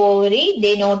Theodore Boveri,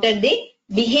 they noted the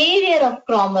behavior of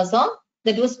chromosome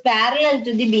that was parallel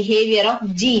to the behavior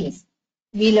of genes.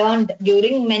 We learned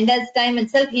during Mendel's time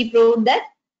itself, he proved that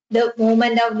the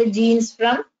movement of the genes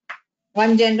from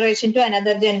one generation to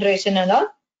another generation and all.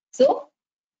 So,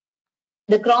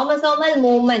 the chromosomal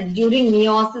movement during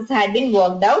meiosis had been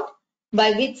worked out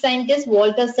by which scientists?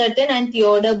 Walter Sutton and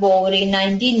Theodore Boveri in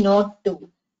 1902.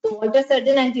 So, Walter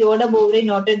Sutton and Theodore Boveri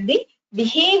noted the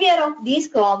behavior of these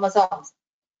chromosomes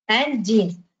and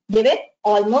genes. They were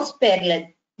almost parallel.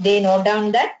 They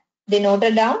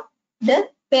noted down the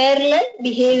parallel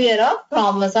behavior of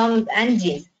chromosomes and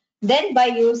genes. Then by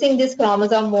using this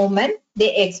chromosome movement,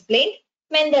 they explained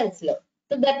Mendel's law.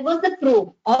 So that was the proof,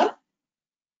 or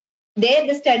there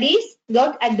the studies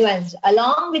got advanced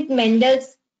along with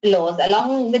Mendel's laws.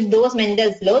 Along with those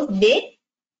Mendel's laws, they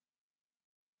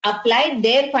applied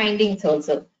their findings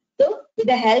also. So with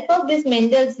the help of this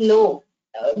Mendel's law,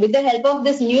 with the help of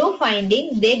this new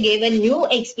finding, they gave a new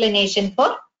explanation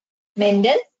for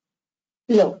Mendel's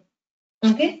law.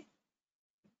 Okay.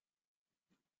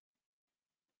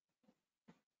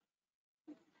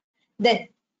 Then,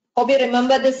 hope you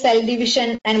remember the cell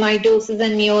division and mitosis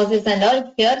and meiosis and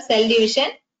all. Here, cell division.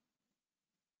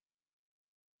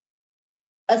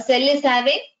 A cell is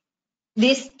having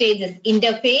these stages: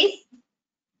 interphase,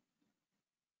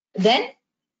 then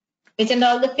which and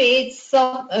all the phases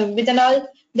of which and all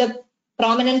the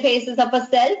prominent phases of a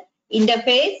cell: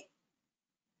 interphase,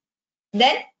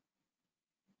 then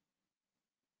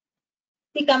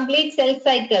the complete cell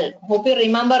cycle. Hope you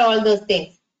remember all those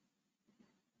things.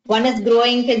 One is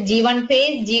growing phase, G1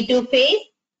 phase, G2 phase,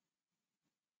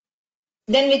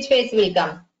 Then which phase will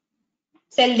come?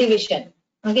 Cell division.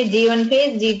 Okay, G1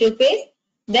 phase, G2 phase,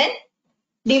 then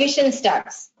division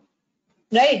starts.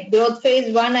 Right, growth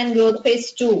phase 1 and growth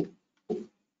phase 2.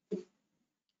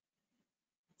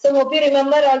 So hope you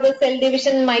remember all the cell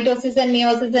division, mitosis and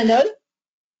meiosis and all.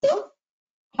 So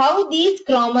how these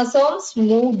chromosomes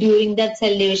move during that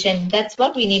cell division, that's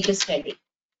what we need to study.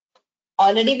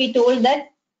 Already we told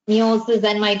that meiosis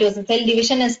and mitosis, cell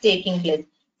division is taking place.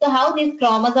 So how these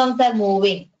chromosomes are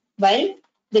moving while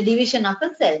the division of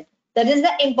a cell. That is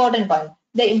the important point.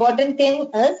 The important thing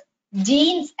is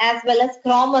genes as well as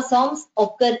chromosomes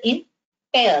occur in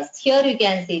pairs. Here you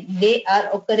can see they are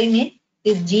occurring in,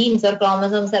 these genes or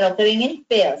chromosomes are occurring in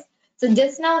pairs. So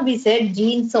just now we said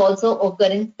genes also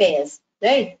occur in pairs,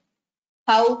 right?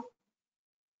 How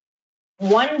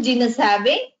one gene is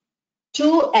having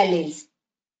two alleles,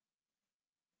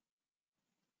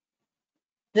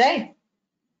 right?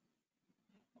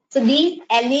 So these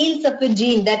alleles of a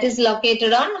gene that is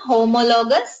located on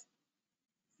homologous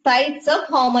sites of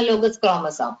homologous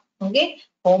chromosome. Okay,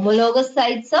 homologous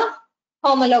sites of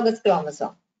homologous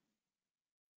chromosome.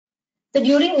 So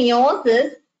during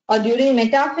meiosis or during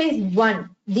metaphase 1,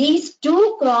 these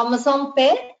two chromosome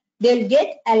pair, they'll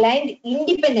get aligned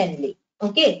independently.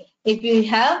 Okay, if you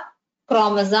have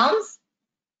chromosomes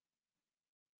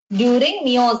during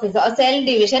meiosis or cell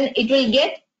division, it will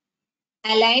get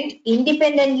aligned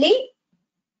independently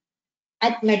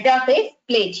at metaphase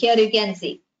plate. Here you can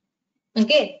see.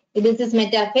 Okay, this is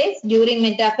metaphase. During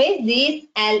metaphase, these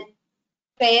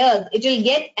pairs, it will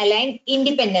get aligned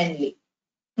independently.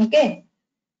 Okay,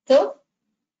 so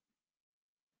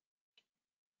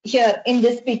here in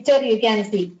this picture, you can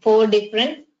see 4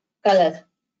 different colors.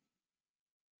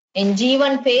 In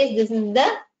G1 phase, this is the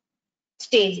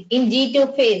stage. In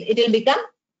G2 phase, it will become,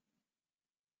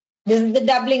 this is the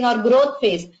doubling or growth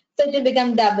phase. So it will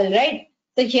become double, right?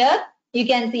 So here you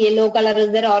can see yellow color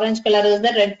is there, orange color is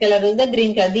there, red color is there,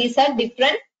 green color. These are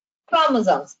different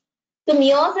chromosomes. So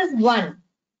meiosis 1,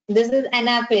 this is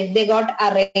anaphase, they got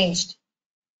arranged.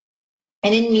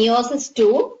 And in meiosis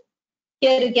 2,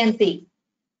 here you can see,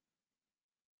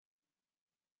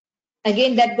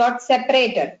 again that got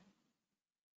separated.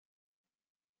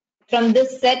 From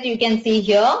this set you can see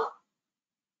here,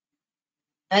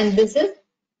 and this is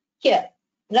here,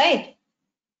 right?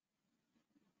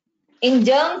 In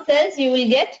germ cells you will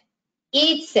get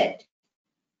each set,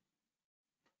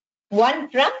 one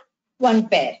from one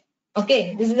pair.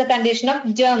 Okay, this is the condition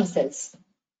of germ cells.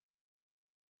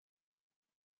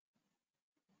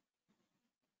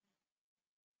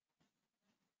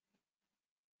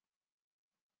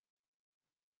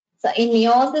 So in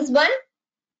meiosis 1,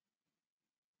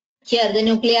 here the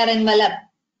nuclear envelope,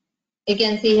 you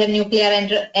can see here nuclear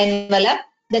envelope,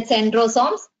 the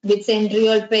centrosomes with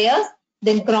centriole pairs,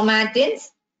 then chromatins.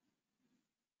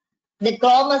 The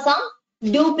chromosome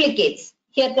duplicates.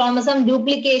 Here chromosome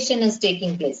duplication is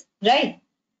taking place, right?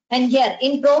 And here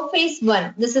in prophase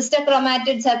 1, the sister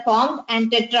chromatids are formed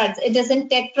and tetrads. It is in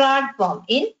tetrad form.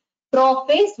 In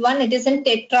prophase 1, it is in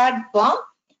tetrad form,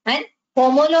 and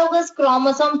homologous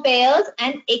chromosome pairs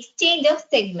and exchange of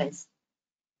segments,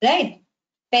 right?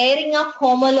 Pairing of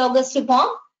homologous to form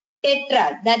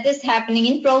tetrad, that is happening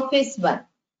in prophase 1.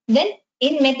 Then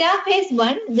in metaphase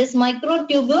 1, this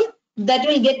microtubule that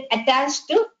will get attached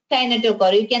to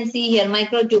kinetochore. You can see here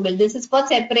microtubule. This is for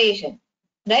separation,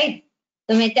 right?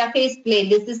 The metaphase plate.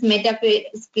 This is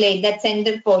metaphase plate, that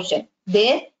center portion.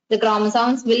 There the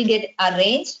chromosomes will get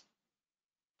arranged,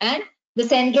 and the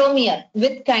centromere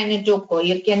with kinetochore.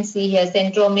 You can see here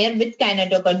centromere with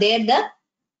kinetochore. There the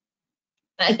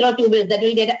microtubules that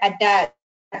will get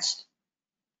attached.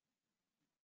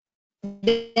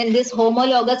 Then this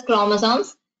homologous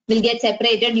chromosomes will get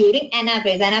separated during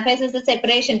anaphase. Anaphase is the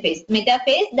separation phase.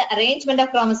 Metaphase, the arrangement of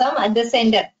chromosome at the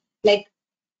center, like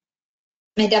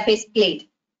metaphase plate.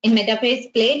 In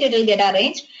metaphase plate, it will get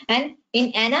arranged, and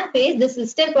in anaphase, the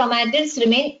sister chromatids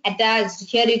remain attached.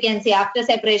 Here you can see after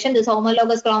separation, this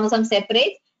homologous chromosome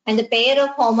separates, and the pair of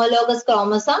homologous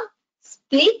chromosome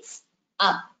splits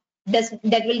up.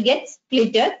 That will get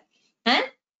splitted, and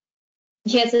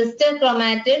here sister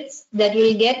chromatids that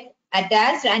will get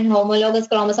attached, and homologous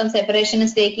chromosome separation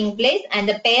is taking place, and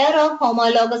the pair of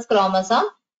homologous chromosome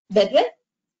that will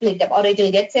split up, or it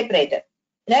will get separated,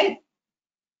 right?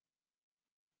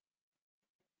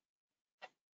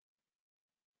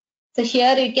 So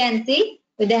here you can see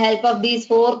with the help of these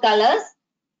 4 colors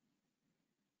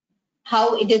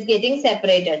how it is getting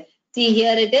separated. See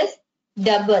here it is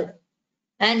double,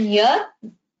 and here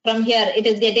from here it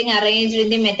is getting arranged in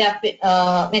the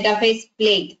metaphase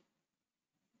plate.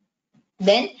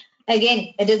 Then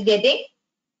again it is getting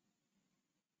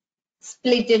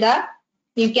split it up.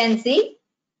 You can see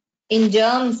in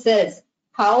germ cells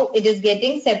how it is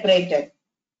getting separated.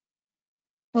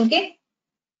 Okay.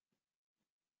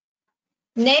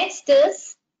 Next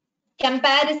is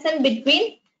comparison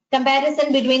between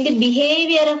the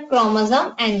behavior of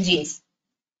chromosome and genes.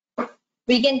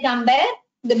 We can compare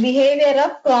the behavior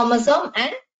of chromosome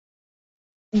and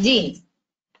genes.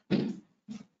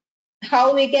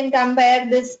 How we can compare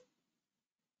this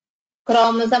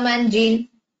chromosome and gene?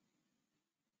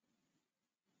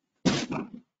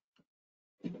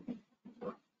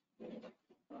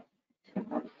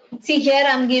 See here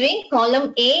I'm giving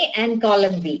column A and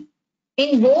column B.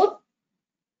 In both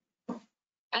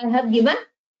I have given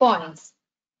points.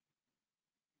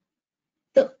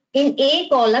 So in A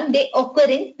column they occur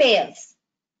in pairs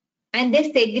and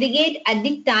they segregate at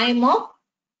the time of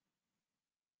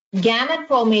gamete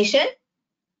formation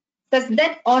such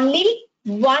that only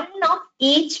one of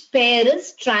each pair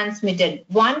is transmitted.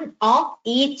 One of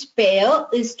each pair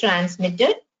is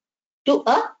transmitted to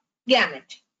a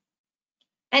gamete.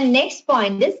 And next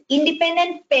point is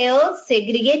independent pairs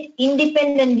segregate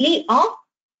independently of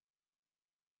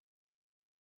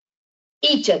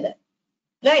each other.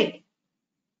 Right?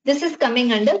 This is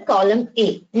coming under column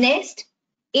A. Next,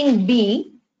 in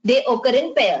B, they occur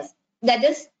in pairs. That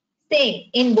is same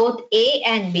in both A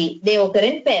and B. They occur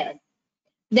in pairs.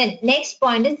 Then next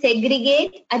point is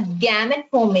segregate at gamete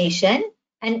formation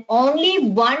and only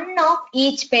one of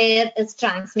each pair is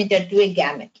transmitted to a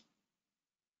gamete.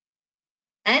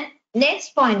 And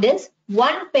next point is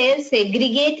one pair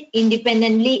segregate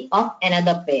independently of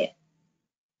another pair.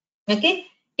 Okay.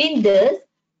 In this,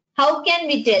 how can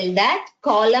we tell that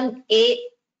column A,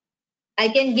 I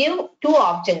can give two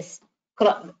options.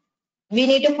 We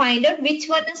need to find out which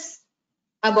one is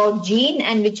about gene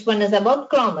and which one is about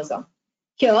chromosome.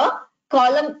 Here,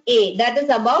 column A, that is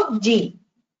about gene.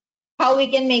 How we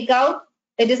can make out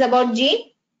it is about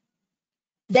gene?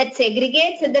 That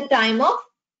segregates at the time of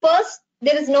first,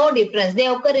 there is no difference. They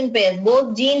occur in pairs.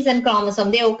 Both genes and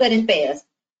chromosome, they occur in pairs.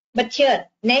 But here,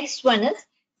 next one is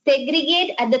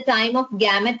segregate at the time of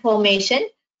gamete formation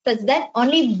such that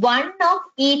only one of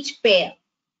each pair,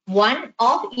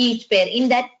 in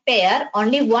that pair,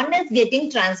 only one is getting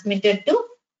transmitted to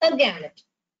a gamete.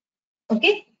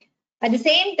 Okay. At the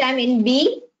same time, in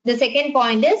B, the second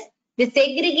point is they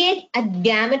segregate at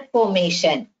gamete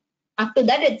formation. Up to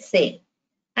that, it's same.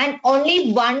 And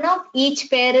only one of each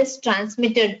pair is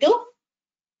transmitted to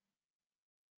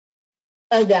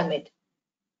a gamete.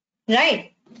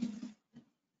 Right?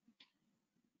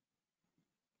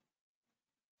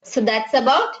 So that's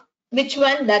about which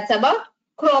one? That's about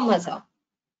chromosome.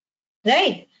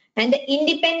 Right? And the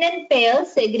independent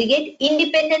pairs segregate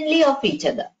independently of each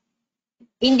other.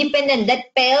 Independent,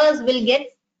 that pairs will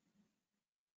get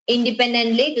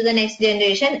independently to the next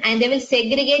generation and they will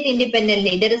segregate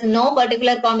independently. There is no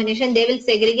particular combination. They will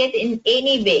segregate in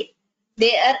any way.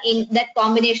 They are in that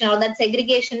combination or that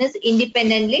segregation is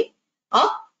independently of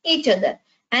each other.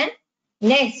 And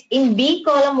next in B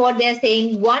column what they are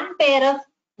saying, one pair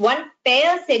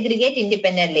segregate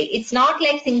independently. It's not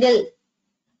like single.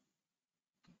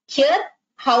 Here,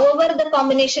 however the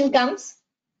combination comes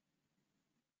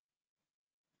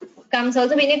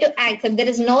also, we need to accept there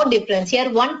is no difference.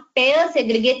 Here one pair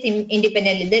segregates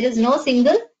independently. There is no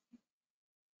single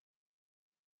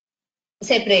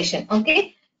separation.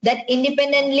 Okay. That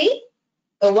independently,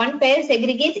 one pair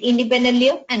segregates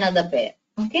independently of another pair.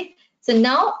 Okay. So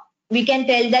now we can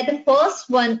tell that the first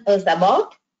one is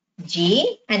about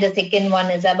gene and the second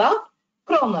one is about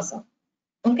chromosome.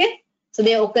 Okay. So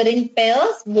they occur in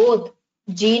pairs, both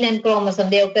gene and chromosome,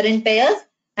 they occur in pairs.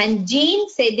 And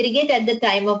genes segregate at the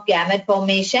time of gamete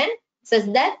formation such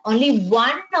that only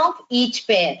one of each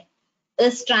pair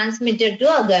is transmitted to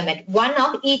a gamete. One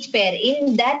of each pair.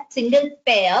 In that single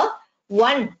pair,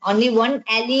 only one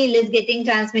allele is getting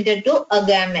transmitted to a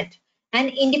gamete. And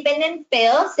independent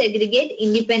pairs segregate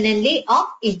independently of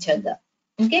each other.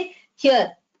 Okay.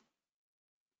 Here,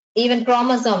 even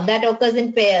chromosome that occurs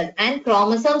in pairs and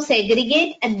chromosomes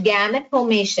segregate at gamete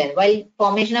formation. While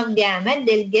formation of gamete,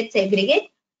 they'll get segregate.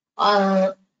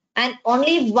 And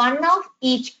only one of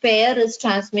each pair is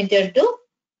transmitted to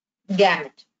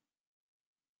gamete.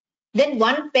 Then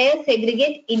one pair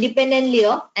segregate independently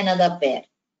of another pair.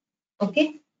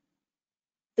 Okay.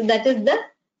 So that is the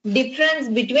difference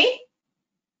between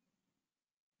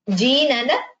gene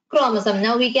and a chromosome.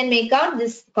 Now we can make out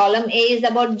this column A is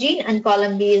about gene and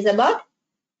column B is about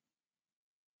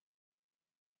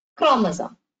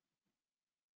chromosome.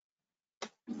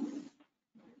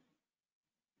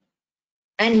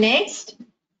 And next,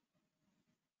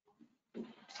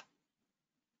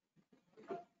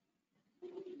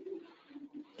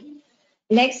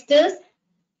 Next is,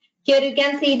 here you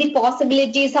can see the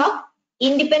possibilities of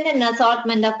independent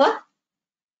assortment of a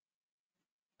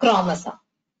chromosome.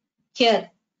 Here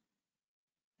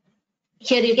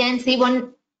you can see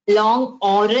one long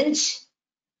orange,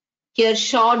 here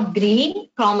short green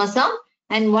chromosome,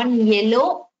 and one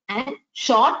yellow and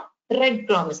short red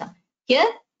chromosome. Here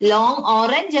long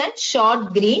orange and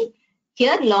short green,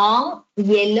 here long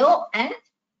yellow and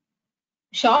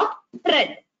short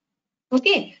red.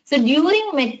 Okay, so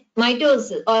during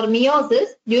mitosis or meiosis,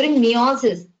 during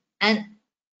meiosis and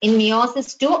in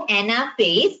meiosis to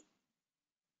anaphase,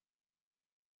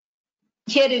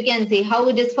 here you can see how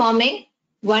it is forming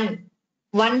one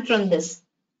from this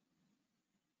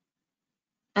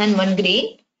and one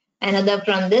green, another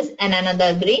from this and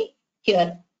another green.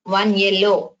 Here one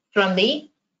yellow from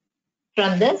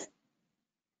this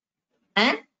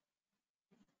and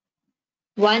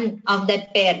one of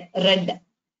that pair red.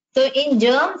 So in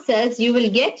germ cells you will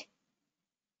get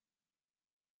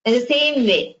in the same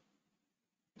way.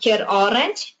 Here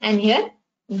orange and here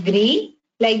green,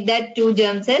 like that 2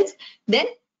 germ cells, then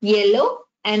yellow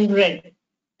and red,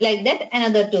 like that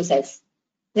another 2 cells,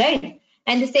 right?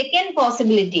 And the second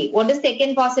possibility, what is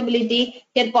second possibility?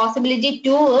 Here possibility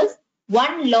 2 is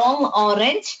one long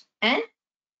orange and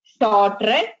short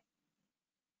red,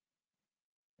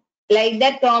 like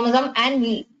that chromosome,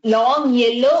 and long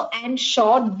yellow and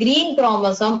short green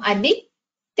chromosome at the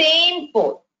same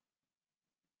pole.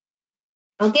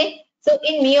 Okay, so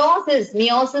in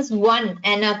meiosis 1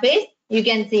 anaphase, you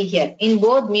can see here in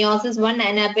both meiosis 1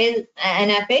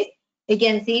 anaphase, you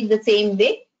can see the same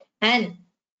way, and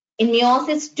in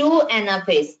meiosis 2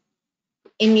 anaphase,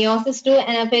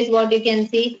 what you can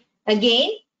see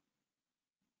again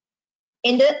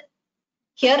in the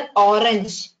here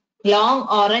orange, long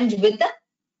orange with a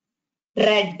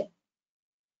red.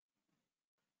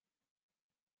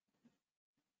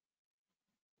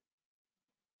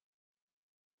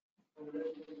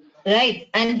 Right,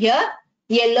 and here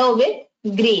yellow with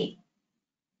green.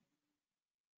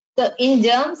 So in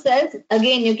germ cells,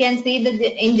 again you can see that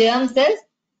in germ cells,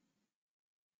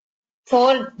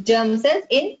 4 germ cells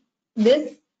in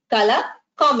this color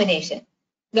combination.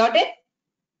 Got it?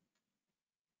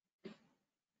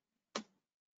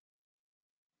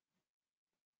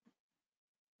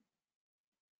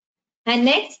 And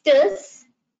next is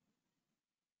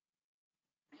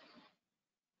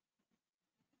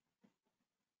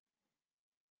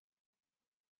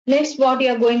what you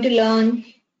are going to learn.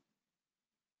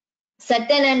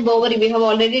 Sutton and Boveri, we have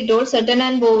already told Sutton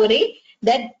and Boveri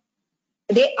that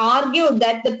they argued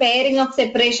that the pairing of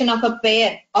separation of a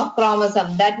pair of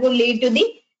chromosome that will lead to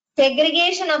the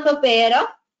segregation of a pair of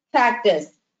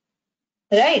factors.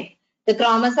 Right? The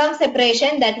chromosome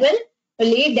separation that will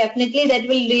lead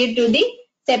to the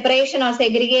separation or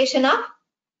segregation of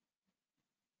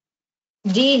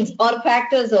genes or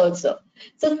factors also.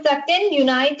 So Sutton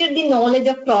united the knowledge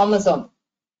of chromosome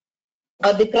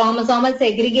or the chromosomal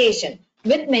segregation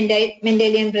with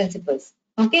Mendelian principles.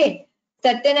 Okay.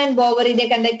 Sutton and Boveri, they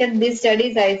conducted these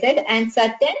studies, I said, and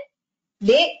Sutton,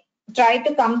 they tried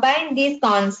to combine these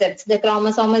concepts, the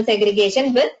chromosomal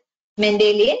segregation with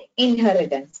Mendelian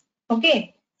inheritance.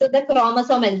 Okay. So the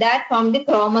chromosomal, that formed the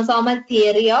chromosomal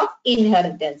theory of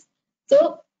inheritance.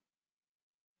 So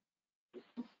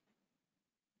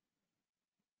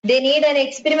they need an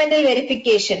experimental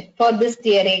verification for this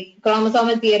theory,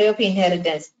 chromosomal theory of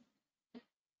inheritance.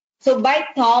 So by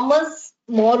Thomas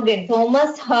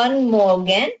Hunt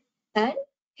Morgan and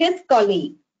his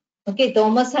colleague. Okay,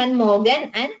 Thomas Hunt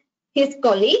Morgan and his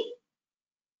colleague,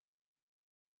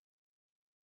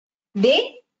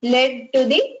 they led to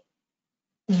the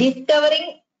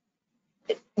discovery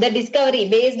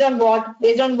based on what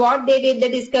they did the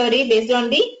discovery based on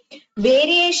the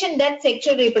variation that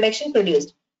sexual reproduction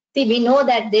produced. See, we know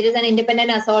that there is an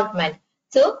independent assortment.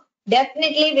 So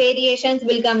definitely variations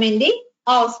will come in the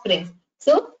offspring.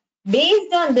 So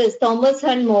based on this, Thomas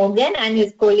Hunt Morgan and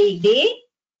his colleague,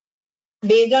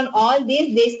 based on all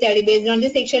this, they study based on the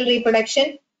sexual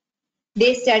reproduction.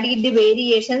 They studied the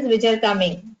variations which are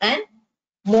coming, and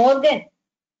Morgan,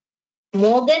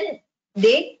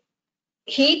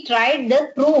 he tried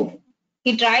the proof.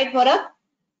 He tried for a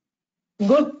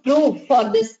good proof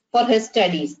for his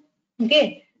studies.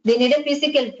 Okay, they need a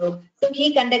physical proof. So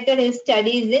he conducted his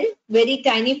studies in very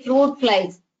tiny fruit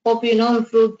flies. Hope you know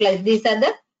fruit flies. These are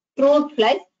the fruit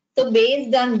flies. So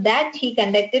based on that, he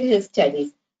conducted his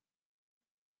studies.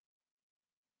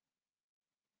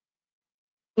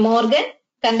 Morgan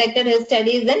conducted his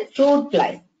studies in fruit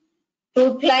flies.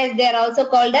 Fruit flies, they are also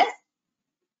called as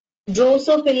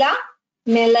Drosophila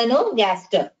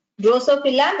melanogaster.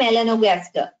 Drosophila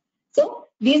melanogaster. So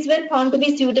these were found to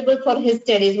be suitable for his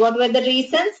studies. What were the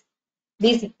reasons?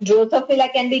 These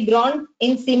Drosophila can be grown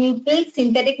in simple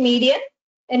synthetic medium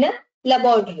in a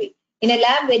laboratory. In a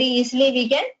lab, very easily we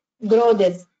can grow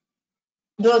this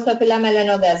Drosophila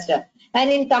melanogaster.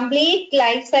 And in complete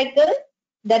life cycle,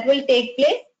 that will take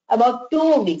place about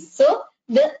 2 weeks. So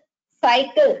the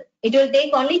cycle, it will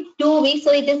take only 2 weeks.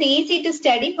 So it is easy to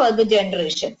study for the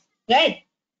generation, right?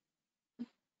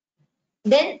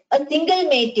 Then a single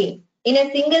mating. In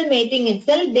a single mating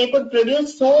itself, they could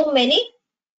produce so many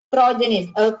progenies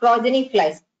or progeny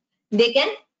flies. They can,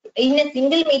 in a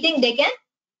single mating, they can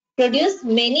produce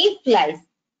many flies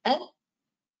and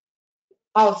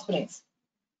offsprings.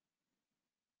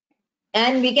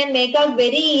 And we can make out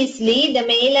very easily the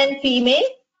male and female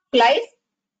flies.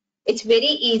 It's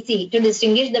very easy to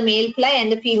distinguish the male fly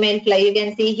and the female fly. You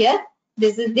can see here,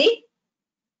 this is the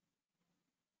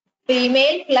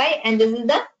female fly and this is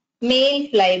the male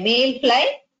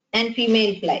fly and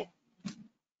female fly.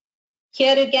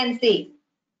 Here you can see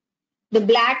the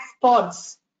black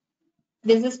spots.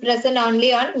 This is present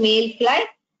only on male fly,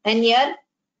 and here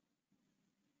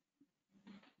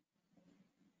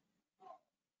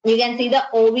you can see the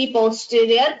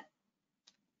oviposterior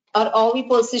or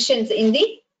ovipositions in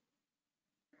the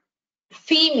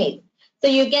female. So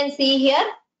you can see here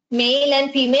male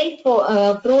and female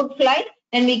fruit fly,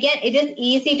 and it is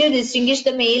easy to distinguish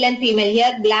the male and female.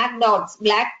 Here black dots,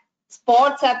 black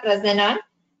spots are present on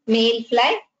male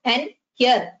fly, and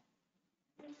here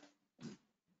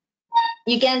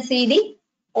you can see the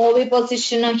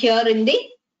oviposition here in the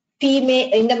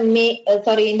female, in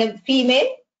the female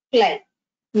fly.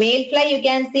 Male fly, you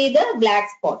can see the black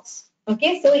spots.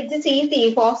 Okay, so it is easy.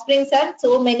 If offsprings are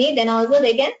so many, then also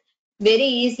they can very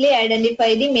easily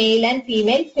identify the male and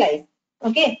female flies.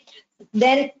 Okay,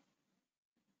 then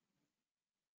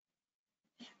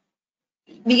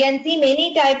we can see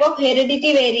many type of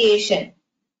heredity variation.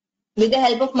 With the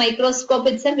help of microscope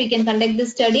itself, we can conduct the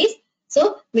studies.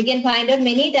 So we can find out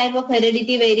many type of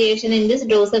heredity variation in this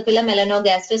Drosophila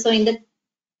melanogaster. So in the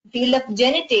field of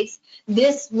genetics,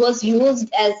 this was used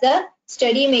as a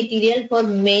study material for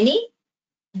many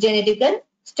genetical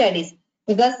studies,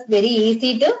 because very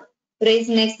easy to raise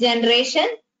next generation,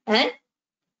 and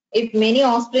if many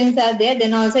offsprings are there,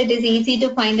 then also it is easy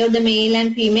to find out the male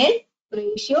and female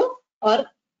ratio, or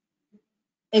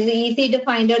it is easy to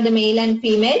find out the male and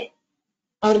female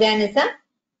organism.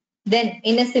 Then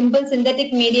in a simple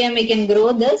synthetic medium we can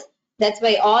grow this. That's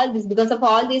why all this, because of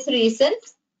all these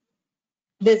reasons,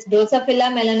 this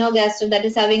Drosophila melanogaster, that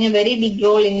is having a very big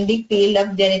role in the field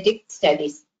of genetic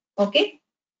studies. Okay.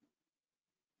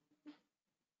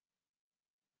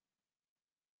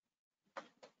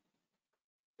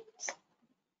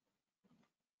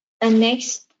 And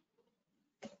next,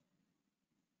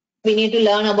 we need to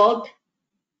learn about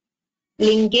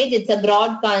linkage. It's a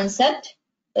broad concept.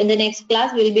 In the next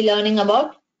class, we'll be learning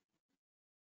about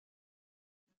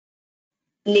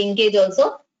linkage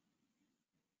also.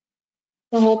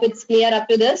 I hope it's clear up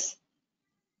to this.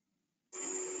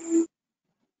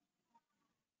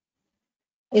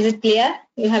 Is it clear?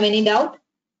 You have any doubt?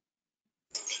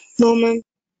 No, ma'am.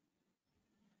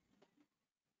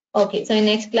 Okay, so in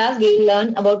next class, we will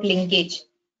learn about linkage.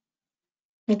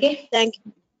 Okay? Thank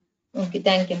you. Okay,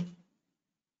 thank you.